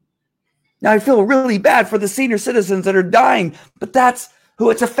 Now, I feel really bad for the senior citizens that are dying, but that's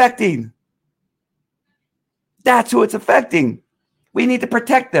who it's affecting. That's who it's affecting. We need to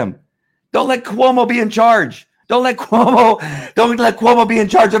protect them. Don't let Cuomo be in charge. Don't let Cuomo be in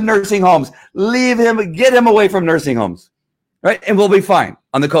charge of nursing homes. Leave him, get him away from nursing homes, right? And we'll be fine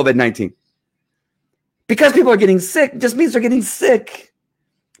on the COVID-19. Because people are getting sick just means they're getting sick,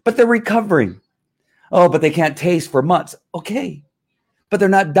 but they're recovering. Oh, but they can't taste for months. Okay, but they're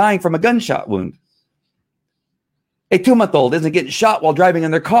not dying from a gunshot wound. A 2-month-old isn't getting shot while driving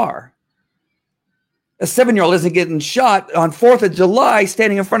in their car. A 7-year-old isn't getting shot on 4th of July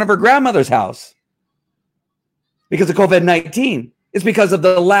standing in front of her grandmother's house because of COVID-19. It's because of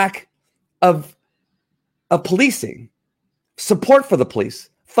the lack of policing, support for the police,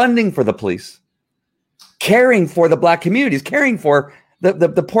 funding for the police, caring for the Black communities, caring for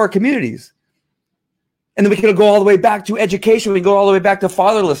the poor communities. And then we can go all the way back to education. We can go all the way back to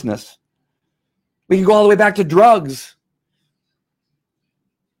fatherlessness. We can go all the way back to drugs.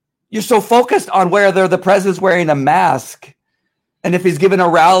 You're so focused on whether the president's wearing a mask and if he's giving a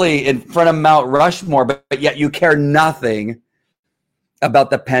rally in front of Mount Rushmore, but yet you care nothing about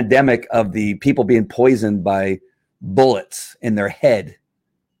the pandemic of the people being poisoned by bullets in their head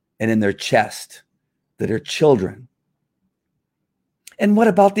and in their chest that are children. And what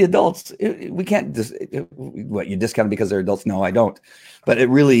about the adults? We can't just, what, you discount because they're adults? No, I don't. But it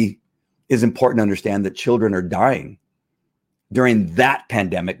really is important to understand that children are dying during that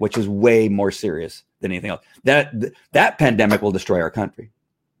pandemic, which is way more serious than anything else. That pandemic will destroy our country.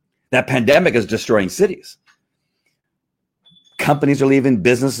 That pandemic is destroying cities. Companies are leaving,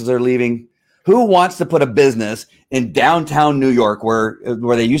 businesses are leaving. Who wants to put a business in downtown New York where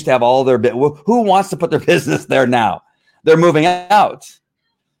they used to have all their, who wants to put their business there now? They're moving out.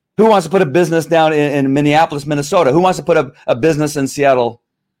 Who wants to put a business down in Minneapolis, Minnesota? Who wants to put a business in Seattle,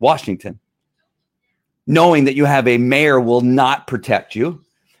 Washington? Knowing that you have a mayor will not protect you.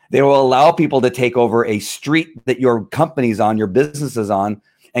 They will allow people to take over a street that your company's on, your business is on,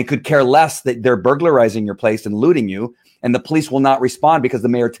 and could care less that they're burglarizing your place and looting you, and the police will not respond because the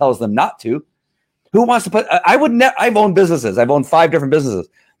mayor tells them not to. Who wants to put, I've owned businesses. I've owned 5 different businesses.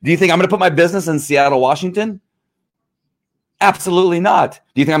 Do you think I'm going to put my business in Seattle, Washington? Absolutely not.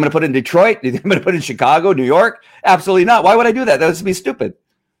 Do you think I'm going to put it in Detroit? Do you think I'm going to put it in Chicago, New York? Absolutely not. Why would I do that? That would be stupid.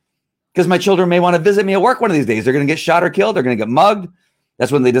 Because my children may want to visit me at work one of these days. They're going to get shot or killed. They're going to get mugged.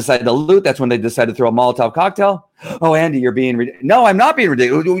 That's when they decide to loot. That's when they decide to throw a Molotov cocktail. Oh, Andy, you're being ridiculous. No, I'm not being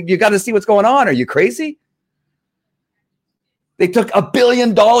ridiculous. You got to see what's going on. Are you crazy? They took $1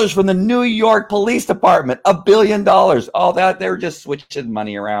 billion from the New York Police Department. $1 billion. All that, they're just switching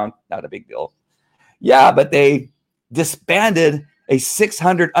money around. Not a big deal. Yeah, but they disbanded a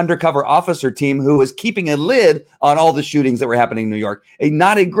 600 undercover officer team who was keeping a lid on all the shootings that were happening in New York.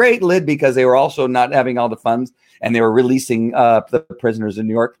 Not a great lid because they were also not having all the funds, and they were releasing the prisoners in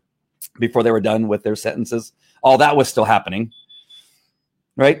New York before they were done with their sentences. All that was still happening,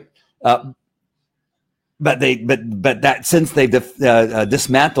 right? But that since they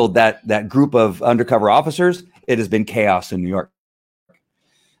dismantled that group of undercover officers, it has been chaos in New York.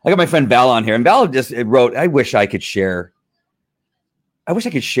 I got my friend Val on here, and Val just wrote, I wish I could share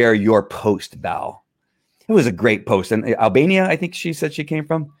your post, Val. It was a great post. And Albania, I think she said she came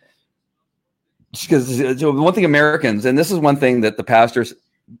from. Because one thing Americans, and this is one thing that the pastors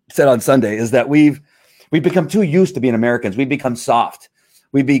said on Sunday, is that we've become too used to being Americans. We've become soft.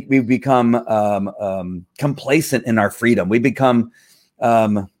 We've become complacent in our freedom. We become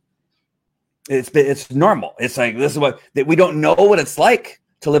it's normal. It's like this is what we don't know what it's like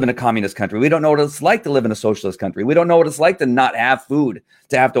to live in a communist country. We don't know what it's like to live in a socialist country. We don't know what it's like to not have food,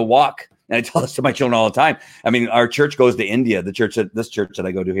 to have to walk. And I tell this to my children all the time. I mean, our church goes to India. This church that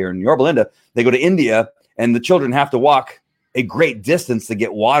I go to here in Yorba Linda, they go to India, and the children have to walk a great distance to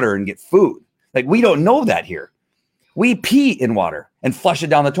get water and get food. Like, we don't know that here. We pee in water and flush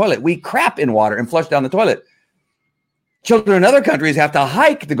it down the toilet. We crap in water and flush down the toilet. Children in other countries have to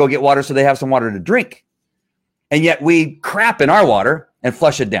hike to go get water so they have some water to drink. And yet we crap in our water and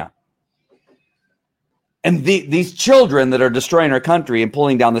flush it down. And these children that are destroying our country and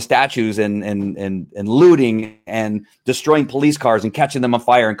pulling down the statues and looting and destroying police cars and catching them on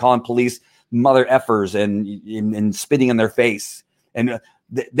fire and calling police mother effers and spitting in their face. And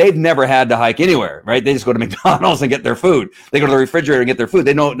they've never had to hike anywhere, right? They just go to McDonald's and get their food. They go to the refrigerator and get their food.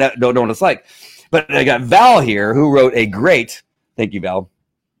 They don't know what it's like. But I got Val here, who wrote a great, thank you, Val.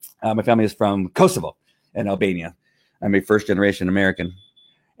 My family is from Kosovo and Albania. I'm a first-generation American.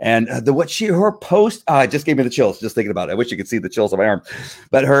 And her post, it just gave me the chills just thinking about it. I wish you could see the chills on my arm.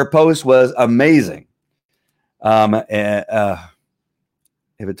 But her post was amazing. If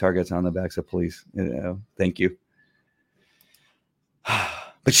it targets on the backs of police, thank you.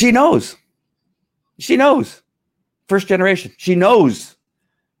 But she knows. She knows. First generation. She knows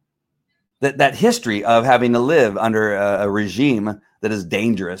that history of having to live under a regime that is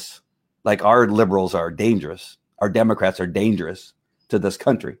dangerous, like our liberals are dangerous, our Democrats are dangerous to this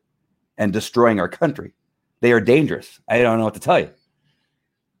country and destroying our country. They are dangerous. I don't know what to tell you.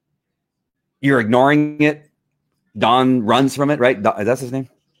 You're ignoring it. Don runs from it, right? That's his name?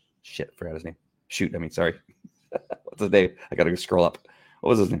 Shit, forgot his name. Shoot, I mean, sorry. What's his name? I got to scroll up.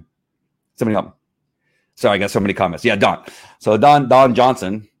 What was his name? Somebody help me. Sorry, I got so many comments. Yeah, Don. So Don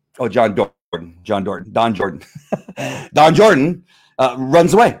Johnson. Oh, Don Jordan. Don Jordan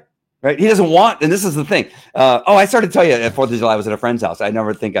runs away, right? He doesn't want, and this is the thing. I started to tell you at 4th of July, I was at a friend's house. I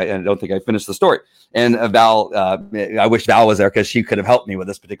don't think I finished the story. And Val, I wish Val was there because she could have helped me with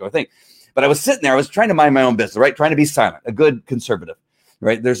this particular thing. But I was sitting there, I was trying to mind my own business, right? Trying to be silent, a good conservative,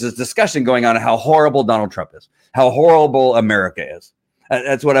 right? There's this discussion going on how horrible Donald Trump is, how horrible America is.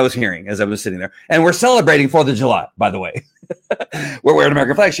 That's what I was hearing as I was sitting there. And we're celebrating 4th of July, by the way. We're wearing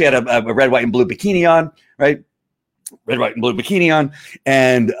American flag. She had a red, white, and blue bikini on, right? Red, white, and blue bikini on.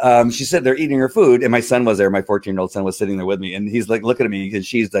 And she said they're eating her food. And my son was there. My 14-year-old son was sitting there with me. And he's like looking at me because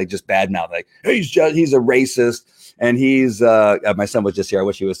she's like just bad now. Like, he's a racist. And he's my son was just here. I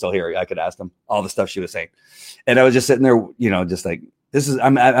wish he was still here. I could ask him all the stuff she was saying. And I was just sitting there, just like,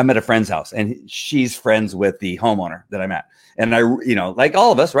 I'm at a friend's house and she's friends with the homeowner that I'm at. And I, like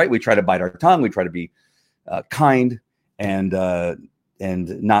all of us, right? We try to bite our tongue. We try to be kind and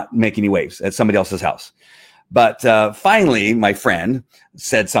not make any waves at somebody else's house. But finally, my friend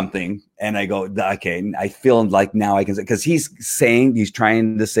said something, and I go, okay, I feel like now I can say, because he's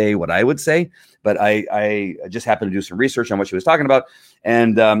trying to say what I would say, but I just happened to do some research on what she was talking about.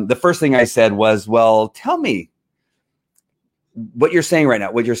 And the first thing I said was, well, tell me what you're saying right now.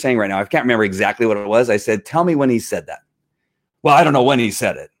 I can't remember exactly what it was. I said, tell me when he said that. Well, I don't know when he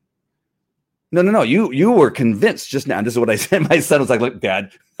said it. No. You were convinced just now. This is what I said. My son was like, look,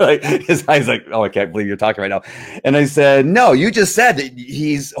 Dad. His eyes like, oh, I can't believe you're talking right now. And I said, no, you just said that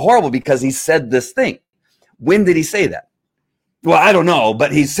he's horrible because he said this thing. When did he say that? Well, I don't know,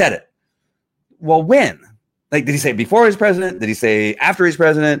 but he said it. Well, when? Like, did he say it before he was president? Did he say after he's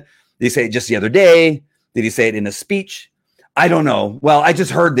president? Did he say it just the other day? Did he say it in a speech? I don't know. Well, I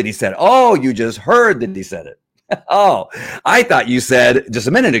just heard that he said it. Oh, you just heard that he said it. Oh, I thought you said just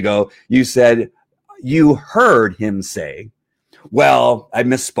a minute ago, you said you heard him say, well, I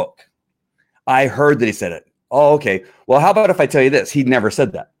misspoke. I heard that he said it. Oh, okay. Well, how about if I tell you this? He never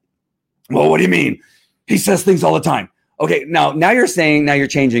said that. Well, what do you mean? He says things all the time. Okay. Now you're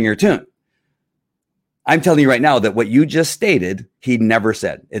changing your tune. I'm telling you right now that what you just stated, he never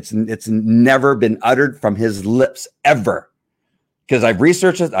said. It's never been uttered from his lips ever. Because I've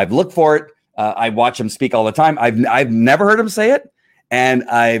researched it. I've looked for it. I watch him speak all the time. I've never heard him say it, and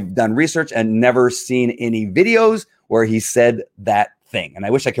I've done research and never seen any videos where he said that thing. And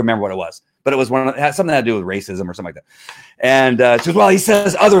I wish I could remember what it was, but it was it had something to do with racism or something like that. And she goes, well, he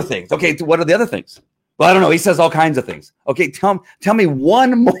says other things. Okay, what are the other things? Well, I don't know. He says all kinds of things. Okay, tell me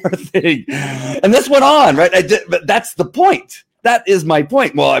one more thing. And this went on, right? But that's the point. That is my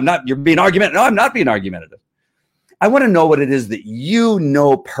point. Well, you're being argumentative. No, I'm not being argumentative. I want to know what it is that you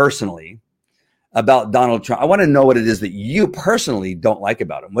know personally about Donald Trump. I want to know what it is that you personally don't like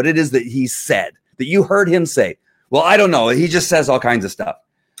about him, what it is that he said, that you heard him say. Well, I don't know. He just says all kinds of stuff.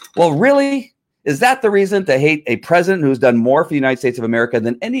 Well, really? Is that the reason to hate a president who's done more for the United States of America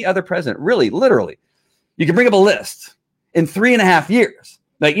than any other president? Really, literally. You can bring up a list in 3.5 years.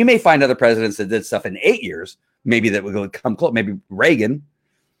 Like, you may find other presidents that did stuff in 8 years, maybe that would come close, maybe Reagan.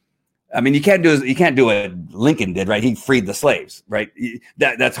 I mean, you can't do what Lincoln did, right? He freed the slaves, right?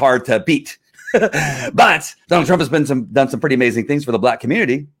 That's hard to beat. But Donald Trump has done some pretty amazing things for the black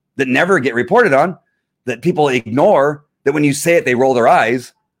community that never get reported on, that people ignore, that when you say it, they roll their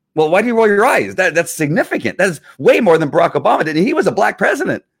eyes. Well, why do you roll your eyes? That's significant. That's way more than Barack Obama did. He was a black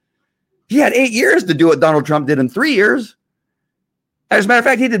president. He had 8 years to do what Donald Trump did in 3 years. As a matter of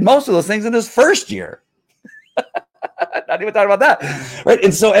fact, he did most of those things in his first year. Not even talking about that, right?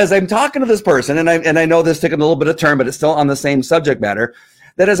 And so as I'm talking to this person, and I know this took a little bit of turn, but it's still on the same subject matter,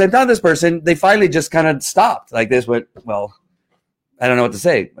 that as I'm talking to this person, they finally just kind of stopped. Like, this went, well, I don't know what to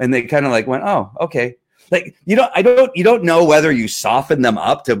say. And they kind of like went, oh, okay. Like, you don't know whether you soften them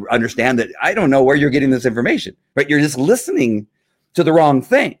up to understand that I don't know where you're getting this information, right? You're just listening to the wrong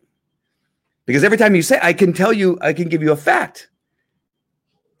thing. Because every time you say, I can give you a fact.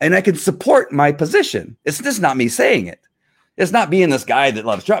 And I can support my position. It's just not me saying it. It's not being this guy that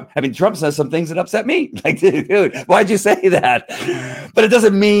loves Trump. I mean, Trump says some things that upset me. Like, dude, why'd you say that? But it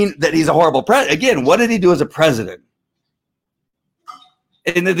doesn't mean that he's a horrible president. Again, what did he do as a president?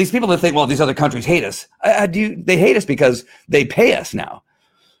 And these people that think, well, these other countries hate us. They hate us because they pay us now.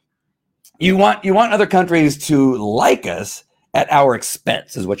 You want other countries to like us at our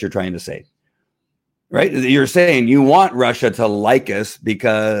expense, is what you're trying to say, right? You're saying you want Russia to like us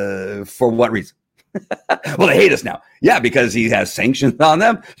because for what reason? Well, they hate us now. Yeah, because he has sanctions on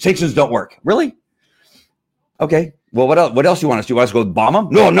them. Sanctions don't work. Really? Okay. Well, what else? What else do you want us to do? You want us to go bomb them?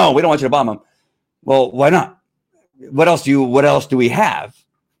 No, we don't want you to bomb them. Well, why not? What else do we have?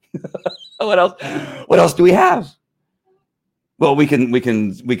 What else do we have? Well, we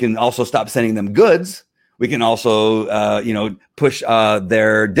can also stop sending them goods. We can also, push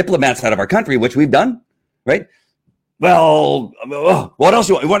their diplomats out of our country, which we've done, right? Well, what else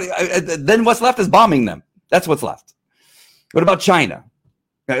do you want? Then what's left is bombing them. That's what's left. What about China?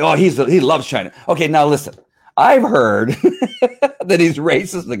 Oh, he loves China. Okay, now listen. I've heard that he's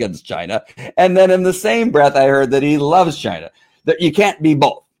racist against China, and then in the same breath, I heard that he loves China. That you can't be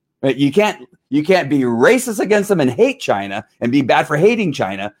both. Right? You can't be racist against them and hate China, and be bad for hating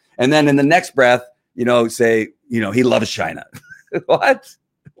China, and then in the next breath, say he loves China. What?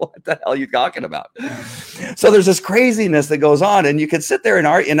 What the hell are you talking about? So there's this craziness that goes on, and you can sit there and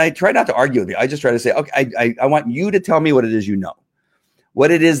argue. And I try not to argue with you. I just try to say, okay, I want you to tell me what it is you know. What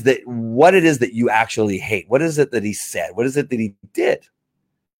it is that you actually hate. What is it that he said? What is it that he did?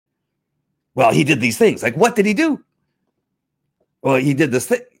 Well, he did these things. Like, what did he do? Well, he did this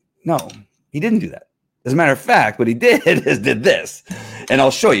thing. No, he didn't do that. As a matter of fact, what he did is did this. And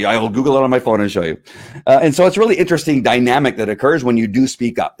I'll show you. I will Google it on my phone and show you. And so it's really interesting dynamic that occurs when you do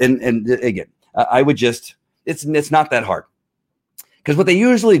speak up. And again, I would just, it's not that hard. Because what they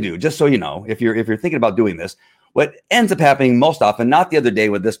usually do, just so you know, if you're thinking about doing this, what ends up happening most often, not the other day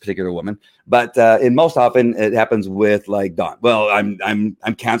with this particular woman, but in most often it happens with like Dawn. Well, I'm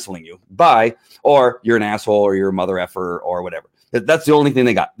canceling you. Bye. Or you're an asshole, or you're a mother effer, or whatever. That's the only thing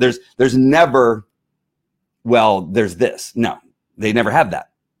they got. There's never, well, there's this. No, they never have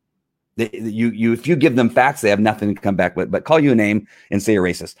that. If you give them facts, they have nothing to come back with, but call you a name and say you're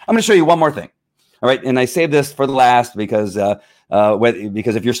racist. I'm going to show you one more thing. All right. And I saved this for the last because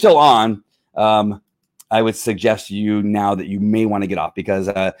if you're still on, I would suggest you now that you may want to get off, because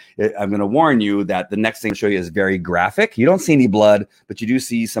I'm going to warn you that the next thing I'll show you is very graphic. You don't see any blood, but you do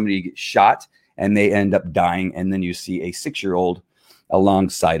see somebody get shot and they end up dying. And then you see a 6-year-old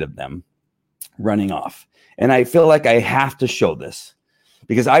alongside of them running off. And I feel like I have to show this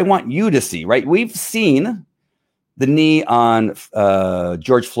because I want you to see, right? We've seen the knee on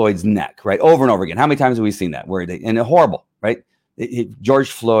George Floyd's neck, right? Over and over again. How many times have we seen that? And horrible, right? George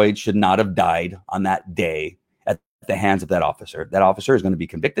Floyd should not have died on that day at the hands of that officer. That officer is going to be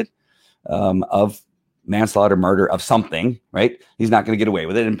convicted of manslaughter, murder, of something, right? He's not going to get away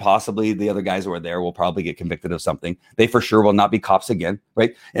with it. And possibly the other guys who are there will probably get convicted of something. They for sure will not be cops again,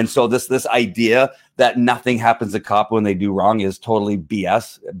 right? And so this idea that nothing happens to cop when they do wrong is totally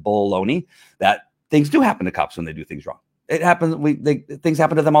BS, baloney. That things do happen to cops when they do things wrong. It happens. Things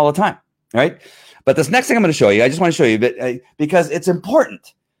happen to them all the time, right? But this next thing I'm going to show you, I just want to show you because it's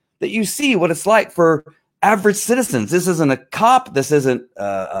important that you see what it's like for average citizens. This isn't a cop. This isn't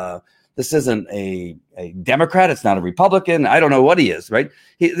a Democrat. It's not a Republican. I don't know what he is, right?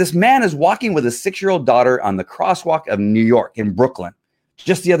 This man is walking with his 6-year-old daughter on the crosswalk of New York in Brooklyn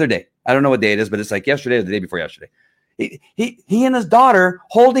just the other day. I don't know what day it is, but it's like yesterday or the day before yesterday. He and his daughter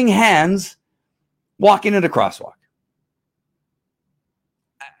holding hands, walking in a crosswalk.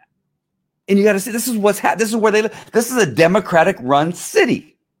 And you got to see, this is what's happening. This is where they live. This is a Democratic-run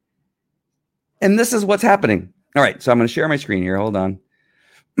city. And this is what's happening. All right, so I'm going to share my screen here. Hold on.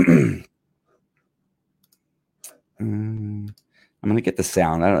 I'm going to get the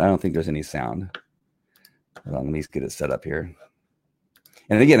sound. I don't think there's any sound. Hold on, let me get it set up here.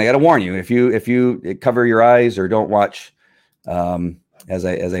 And again, I got to warn you, if you cover your eyes or don't watch as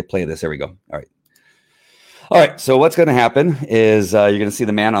I play this. There we go. All right, so what's going to happen is you're going to see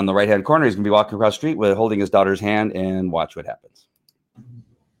the man on the right-hand corner. He's going to be walking across the street with holding his daughter's hand, and watch what happens.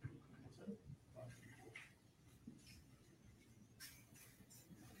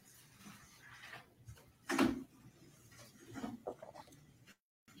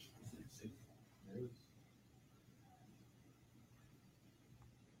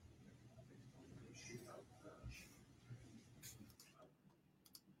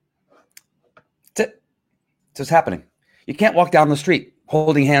 That's it. It's what's happening. You can't walk down the street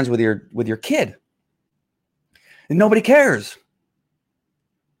holding hands with your kid. And nobody cares.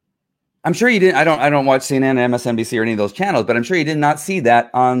 I'm sure you didn't. I don't watch CNN, MSNBC, or any of those channels, but I'm sure you did not see that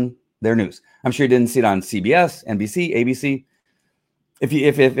on their news. I'm sure you didn't see it on CBS, NBC, ABC.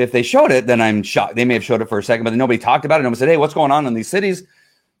 If they showed it, then I'm shocked. They may have showed it for a second, but then nobody talked about it. Nobody said, "Hey, what's going on in these cities?"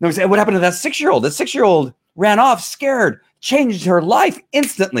 Nobody said, "What happened to that 6-year-old?" That 6-year-old ran off scared, changed her life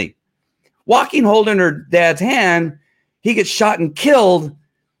instantly. walking, holding her dad's hand. He gets shot and killed.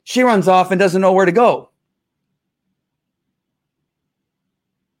 She runs off and doesn't know where to go.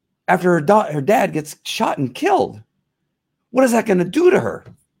 After her dad gets shot and killed, what is that going to do to her?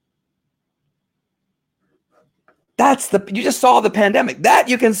 You just saw the pandemic. That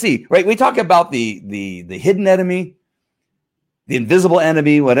you can see, right? We talk about the hidden enemy, the invisible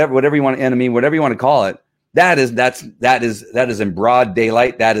enemy, whatever you want to call it. That is in broad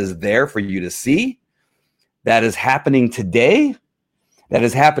daylight. That is there for you to see. That is happening today. That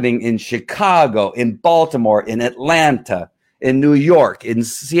is happening in Chicago, in Baltimore, in Atlanta, in New York, in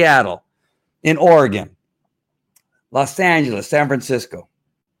Seattle, in Oregon, Los Angeles, San Francisco.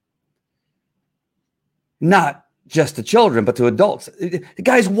 Not just to children, but to adults. The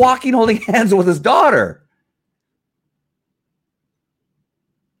guy's walking, holding hands with his daughter.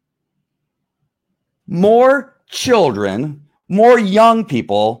 More children, more young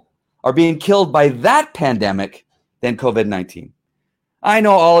people are being killed by that pandemic than COVID-19. I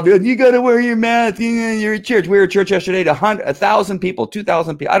know all of you got to wear your mask. You're at church. We were at church yesterday to 1,000 people,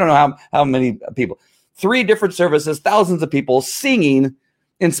 2,000 people. I don't know how many people. 3 different services, thousands of people singing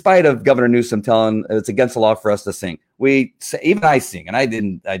in spite of Governor Newsom telling it's against the law for us to sing. Even I sing, and I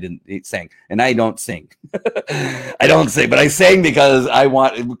didn't sing, and I don't sing. I don't sing, but I sang because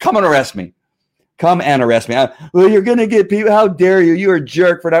come and arrest me. Come and arrest me. Well, you're going to get people. How dare you? You're a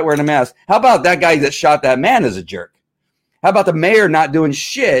jerk for not wearing a mask. How about that guy that shot that man is a jerk? How about the mayor not doing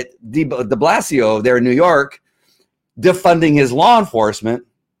shit, de Blasio there in New York, defunding his law enforcement,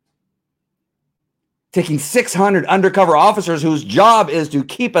 taking 600 undercover officers whose job is to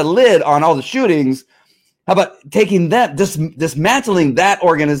keep a lid on all the shootings. How about taking that, dismantling that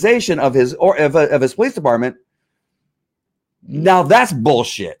organization of his police department? Now that's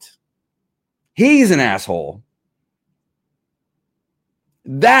bullshit. He's an asshole.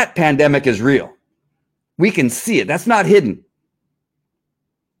 That pandemic is real. We can see it. That's not hidden.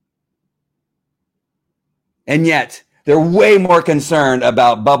 And yet, they're way more concerned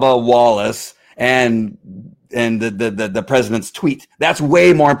about Bubba Wallace and the president's tweet. That's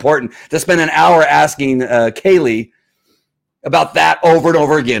way more important to spend an hour asking Kaylee about that over and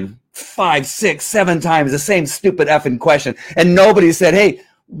over again. 5, 6, 7 times the same stupid effing question. And nobody said, hey,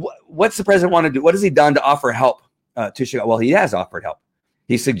 what's the president want to do? What has he done to offer help to Chicago? Well, he has offered help.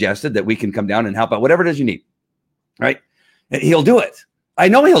 He suggested that we can come down and help out, whatever it is you need, right? He'll do it. I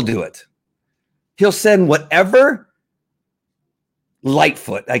know he'll do it. He'll send whatever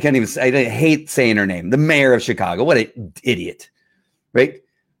Lightfoot, I hate saying her name, the mayor of Chicago. What an idiot, right?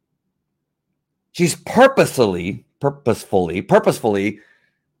 She's purposefully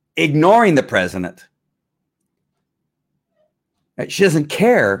ignoring the president. She doesn't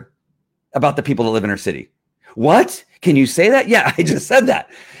care about the people that live in her city. What? Can you say that? Yeah, I just said that.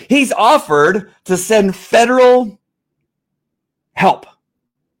 He's offered to send federal help.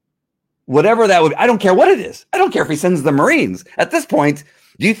 Whatever that would be. I don't care what it is. I don't care if he sends the Marines. At this point,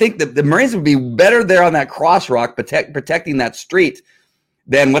 do you think that the Marines would be better there on that crossrock protecting that street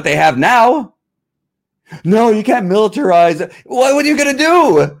than what they have now? No, you can't militarize it. What are you going to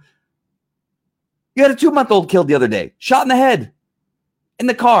do? You had a 2-month-old killed the other day, shot in the head in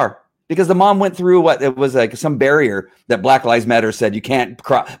the car. Because the mom went through it was like some barrier that Black Lives Matter said you can't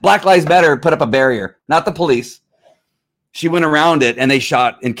cross. Black Lives Matter put up a barrier, not the police. She went around it and they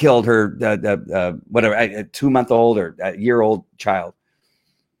shot and killed her, whatever, a 2-month-old or a year-old child.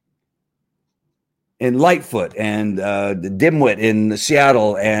 And Lightfoot and the dimwit in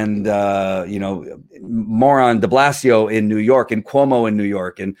Seattle and, moron de Blasio in New York and Cuomo in New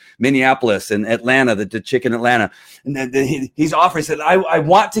York and Minneapolis and Atlanta, the chick in Atlanta. And he's offering, said, I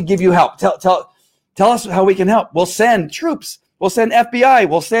want to give you help. Tell us how we can help. We'll send troops. We'll send FBI.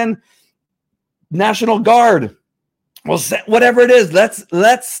 We'll send National Guard. We'll send whatever it is.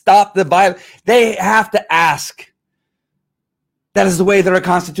 Let's stop the violence. They have to ask. That is the way that our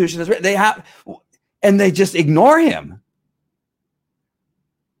Constitution is written. They have... And they just ignore him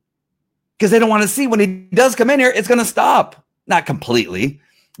because they don't want to see when he does come in here, it's going to stop. Not completely,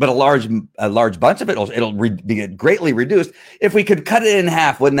 but a large bunch of it. It'll be greatly reduced. If we could cut it in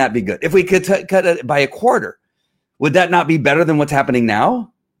half, wouldn't that be good? If we could cut it by a quarter, would that not be better than what's happening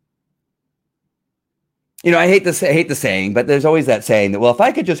now? I hate the saying, but there's always that saying that, well, if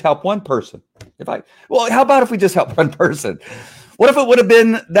I could just help one person, how about if we just help one person? What if it would have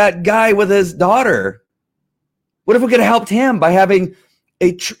been that guy with his daughter? What if we could have helped him by having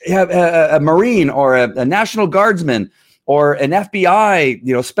a Marine or a National Guardsman or an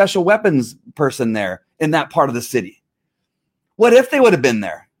FBI, special weapons person there in that part of the city? What if they would have been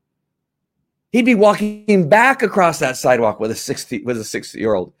there? He'd be walking back across that sidewalk with a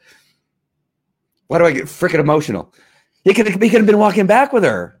 60-year-old. Why do I get freaking emotional? He could have been walking back with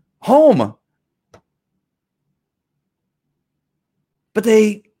her home. But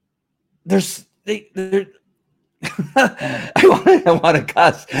they're I want to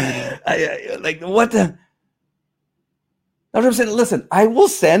cuss. Like, what the? I'm saying, listen, I will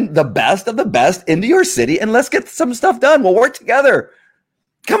send the best of the best into your city and let's get some stuff done. We'll work together.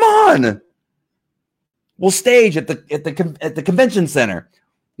 Come on. We'll stage at the convention center.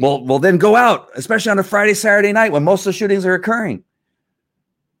 We'll then go out, especially on a Friday, Saturday night when most of the shootings are occurring.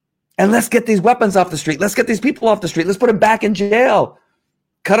 And let's get these weapons off the street. Let's get these people off the street. Let's put them back in jail.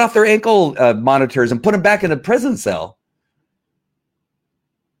 Cut off their ankle monitors and put them back in a prison cell.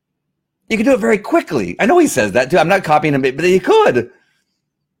 You can do it very quickly. I know he says that too. I'm not copying him, but he could.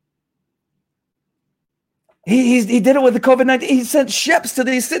 He did it with the COVID-19. He sent ships to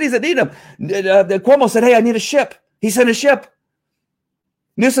these cities that need them. Cuomo said, hey, I need a ship. He sent a ship.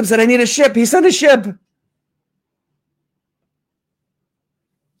 Newsom said, I need a ship. He sent a ship.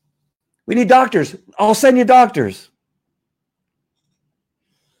 We need doctors. I'll send you doctors.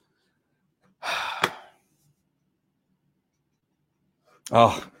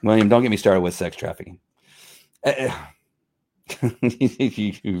 Oh, William, don't get me started with sex trafficking. You're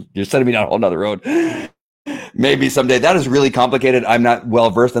sending me down a whole nother road. Maybe someday. That is really complicated. I'm not well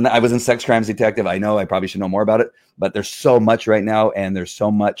versed in that. I was in sex crimes detective. I know I probably should know more about it, but there's so much right now, and there's so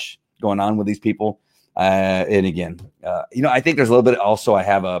much going on with these people. And again, I think there's a little bit. Also, I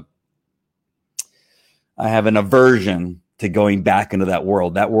have an aversion to going back into that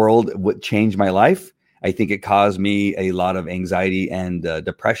world. That world would change my life. I think it caused me a lot of anxiety and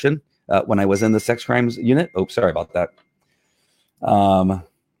depression when I was in the sex crimes unit. Oh, sorry about that.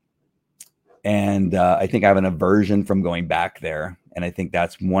 And I think I have an aversion from going back there. And I think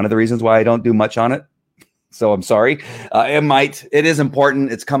that's one of the reasons why I don't do much on it. So I'm sorry. It is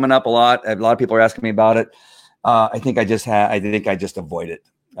important. It's coming up a lot. A lot of people are asking me about it. I think I just avoid it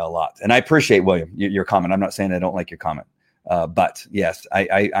a lot. And I appreciate, William, your comment. I'm not saying I don't like your comment. But yes,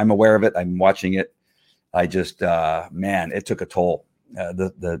 I'm aware of it. I'm watching it. I just, it took a toll.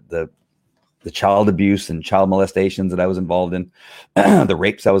 The child abuse and child molestations that I was involved in, the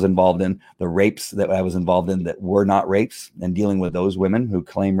rapes I was involved in, the rapes that I was involved in that were not rapes, and dealing with those women who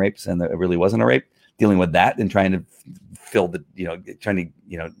claim rapes and that it really wasn't a rape, dealing with that and trying to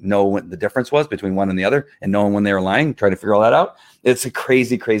know what the difference was between one and the other and knowing when they were lying, trying to figure all that out. It's a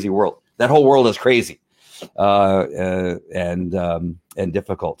crazy, crazy world. That whole world is crazy and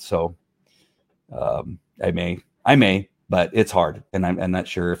difficult. So I may, but it's hard, and I'm not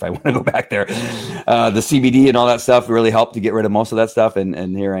sure if I want to go back there. The CBD and all that stuff really helped to get rid of most of that stuff,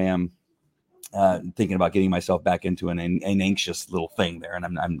 and here I am thinking about getting myself back into an anxious little thing there, and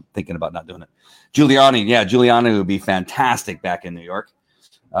I'm thinking about not doing it. Giuliani would be fantastic back in New York,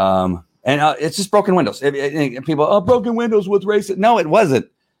 and it's just broken windows. People, broken windows with racist. No, it wasn't.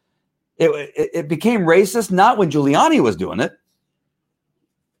 It became racist not when Giuliani was doing it.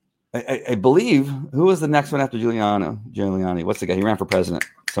 I believe, who was the next one after Giuliani? What's the guy? He ran for president.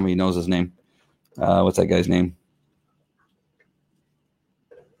 Somebody knows his name. What's that guy's name?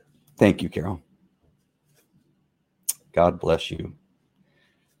 Thank you, Carol. God bless you.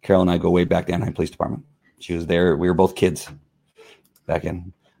 Carol and I go way back to Anaheim Police Department. She was there. We were both kids back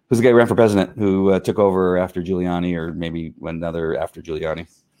in. Who's the guy who ran for president who took over after Giuliani, or maybe another after Giuliani?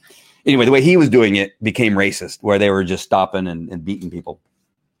 Anyway, the way he was doing it became racist, where they were just stopping and beating people.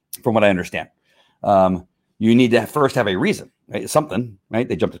 From what I understand, you need to first have a reason, right? Something, right?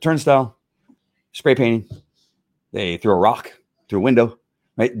 They jumped a turnstile, spray painting, they threw a rock through a window,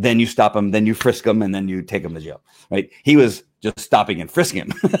 right? Then you stop them, then you frisk them, and then you take them to jail, right? He was just stopping and frisking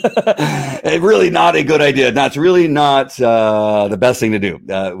him. Really not a good idea. That's really not the best thing to do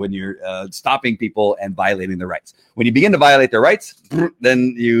when you're stopping people and violating their rights. When you begin to violate their rights,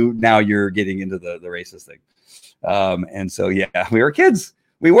 then you're getting into the racist thing. And so, yeah, we were kids.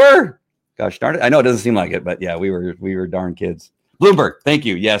 We were, gosh darn it. I know it doesn't seem like it, but yeah, we were darn kids. Bloomberg, thank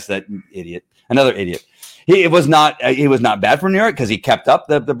you. Yes, that idiot, another idiot. He was not bad for New York because he kept up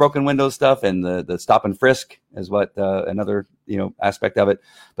the broken window stuff, and the stop and frisk is what another aspect of it.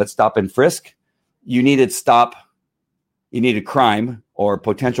 But stop and frisk, you needed crime or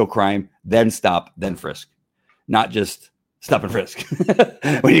potential crime, then stop, then frisk, not just stop and frisk.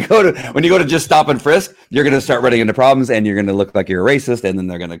 When you go to just stop and frisk, you're going to start running into problems, and you're going to look like you're a racist, and then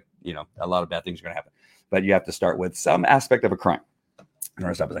they're going to, a lot of bad things are going to happen. But you have to start with some aspect of a crime.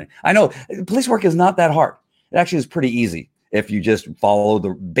 I know police work is not that hard. It actually is pretty easy if you just follow the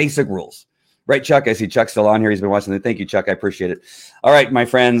basic rules. Right, Chuck. I see Chuck still on here. He's been watching it. Thank you, Chuck. I appreciate it. All right, my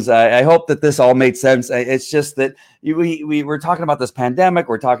friends. I hope that this all made sense. It's just that we're talking about this pandemic.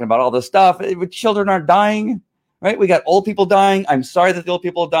 We're talking about all this stuff. Children aren't dying, right? We got old people dying. I'm sorry that the old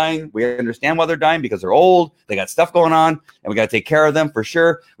people are dying. We understand why they're dying because they're old. They got stuff going on, and we got to take care of them for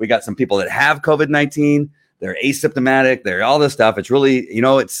sure. We got some people that have COVID-19. They're asymptomatic. They're all this stuff. It's really,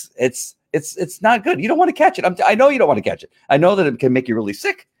 it's not good. You don't want to catch it. I know you don't want to catch it. I know that it can make you really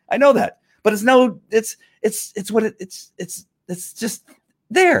sick. I know that. But it's just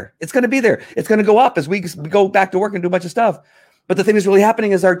there. It's going to be there. It's going to go up as we go back to work and do a bunch of stuff. But the thing that's really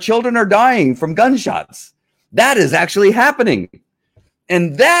happening is our children are dying from gunshots. That is actually happening.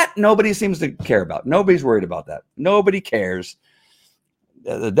 And that nobody seems to care about. Nobody's worried about that. Nobody cares.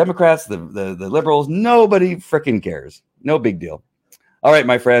 The Democrats, the liberals, nobody freaking cares. No big deal. All right,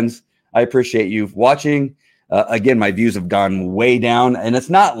 my friends, I appreciate you watching. Again, my views have gone way down, and it's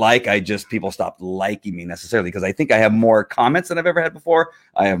not like people stopped liking me necessarily, because I think I have more comments than I've ever had before.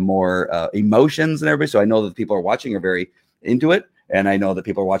 I have more emotions than everybody. So I know that the people are watching are very into it. And I know that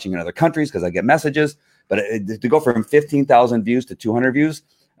people are watching in other countries because I get messages. But to go from 15,000 views to 200 views,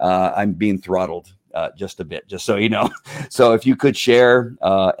 I'm being throttled just a bit, just so you know. So if you could share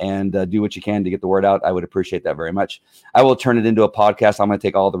and do what you can to get the word out, I would appreciate that very much. I will turn it into a podcast. I'm going to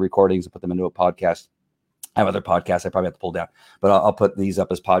take all the recordings and put them into a podcast. I have other podcasts I probably have to pull down, but I'll put these up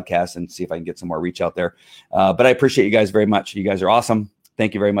as podcasts and see if I can get some more reach out there. But I appreciate you guys very much. You guys are awesome.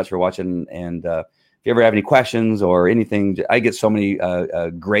 Thank you very much for watching. And if you ever have any questions or anything, I get so many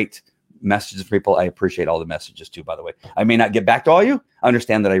great messages from people. I appreciate all the messages too, by the way. I may not get back to all you. I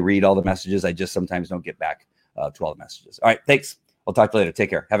understand that I read all the messages. I just sometimes don't get back to all the messages. All right. Thanks. I'll talk to you later. Take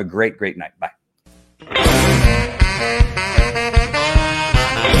care. Have a great, great night. Bye.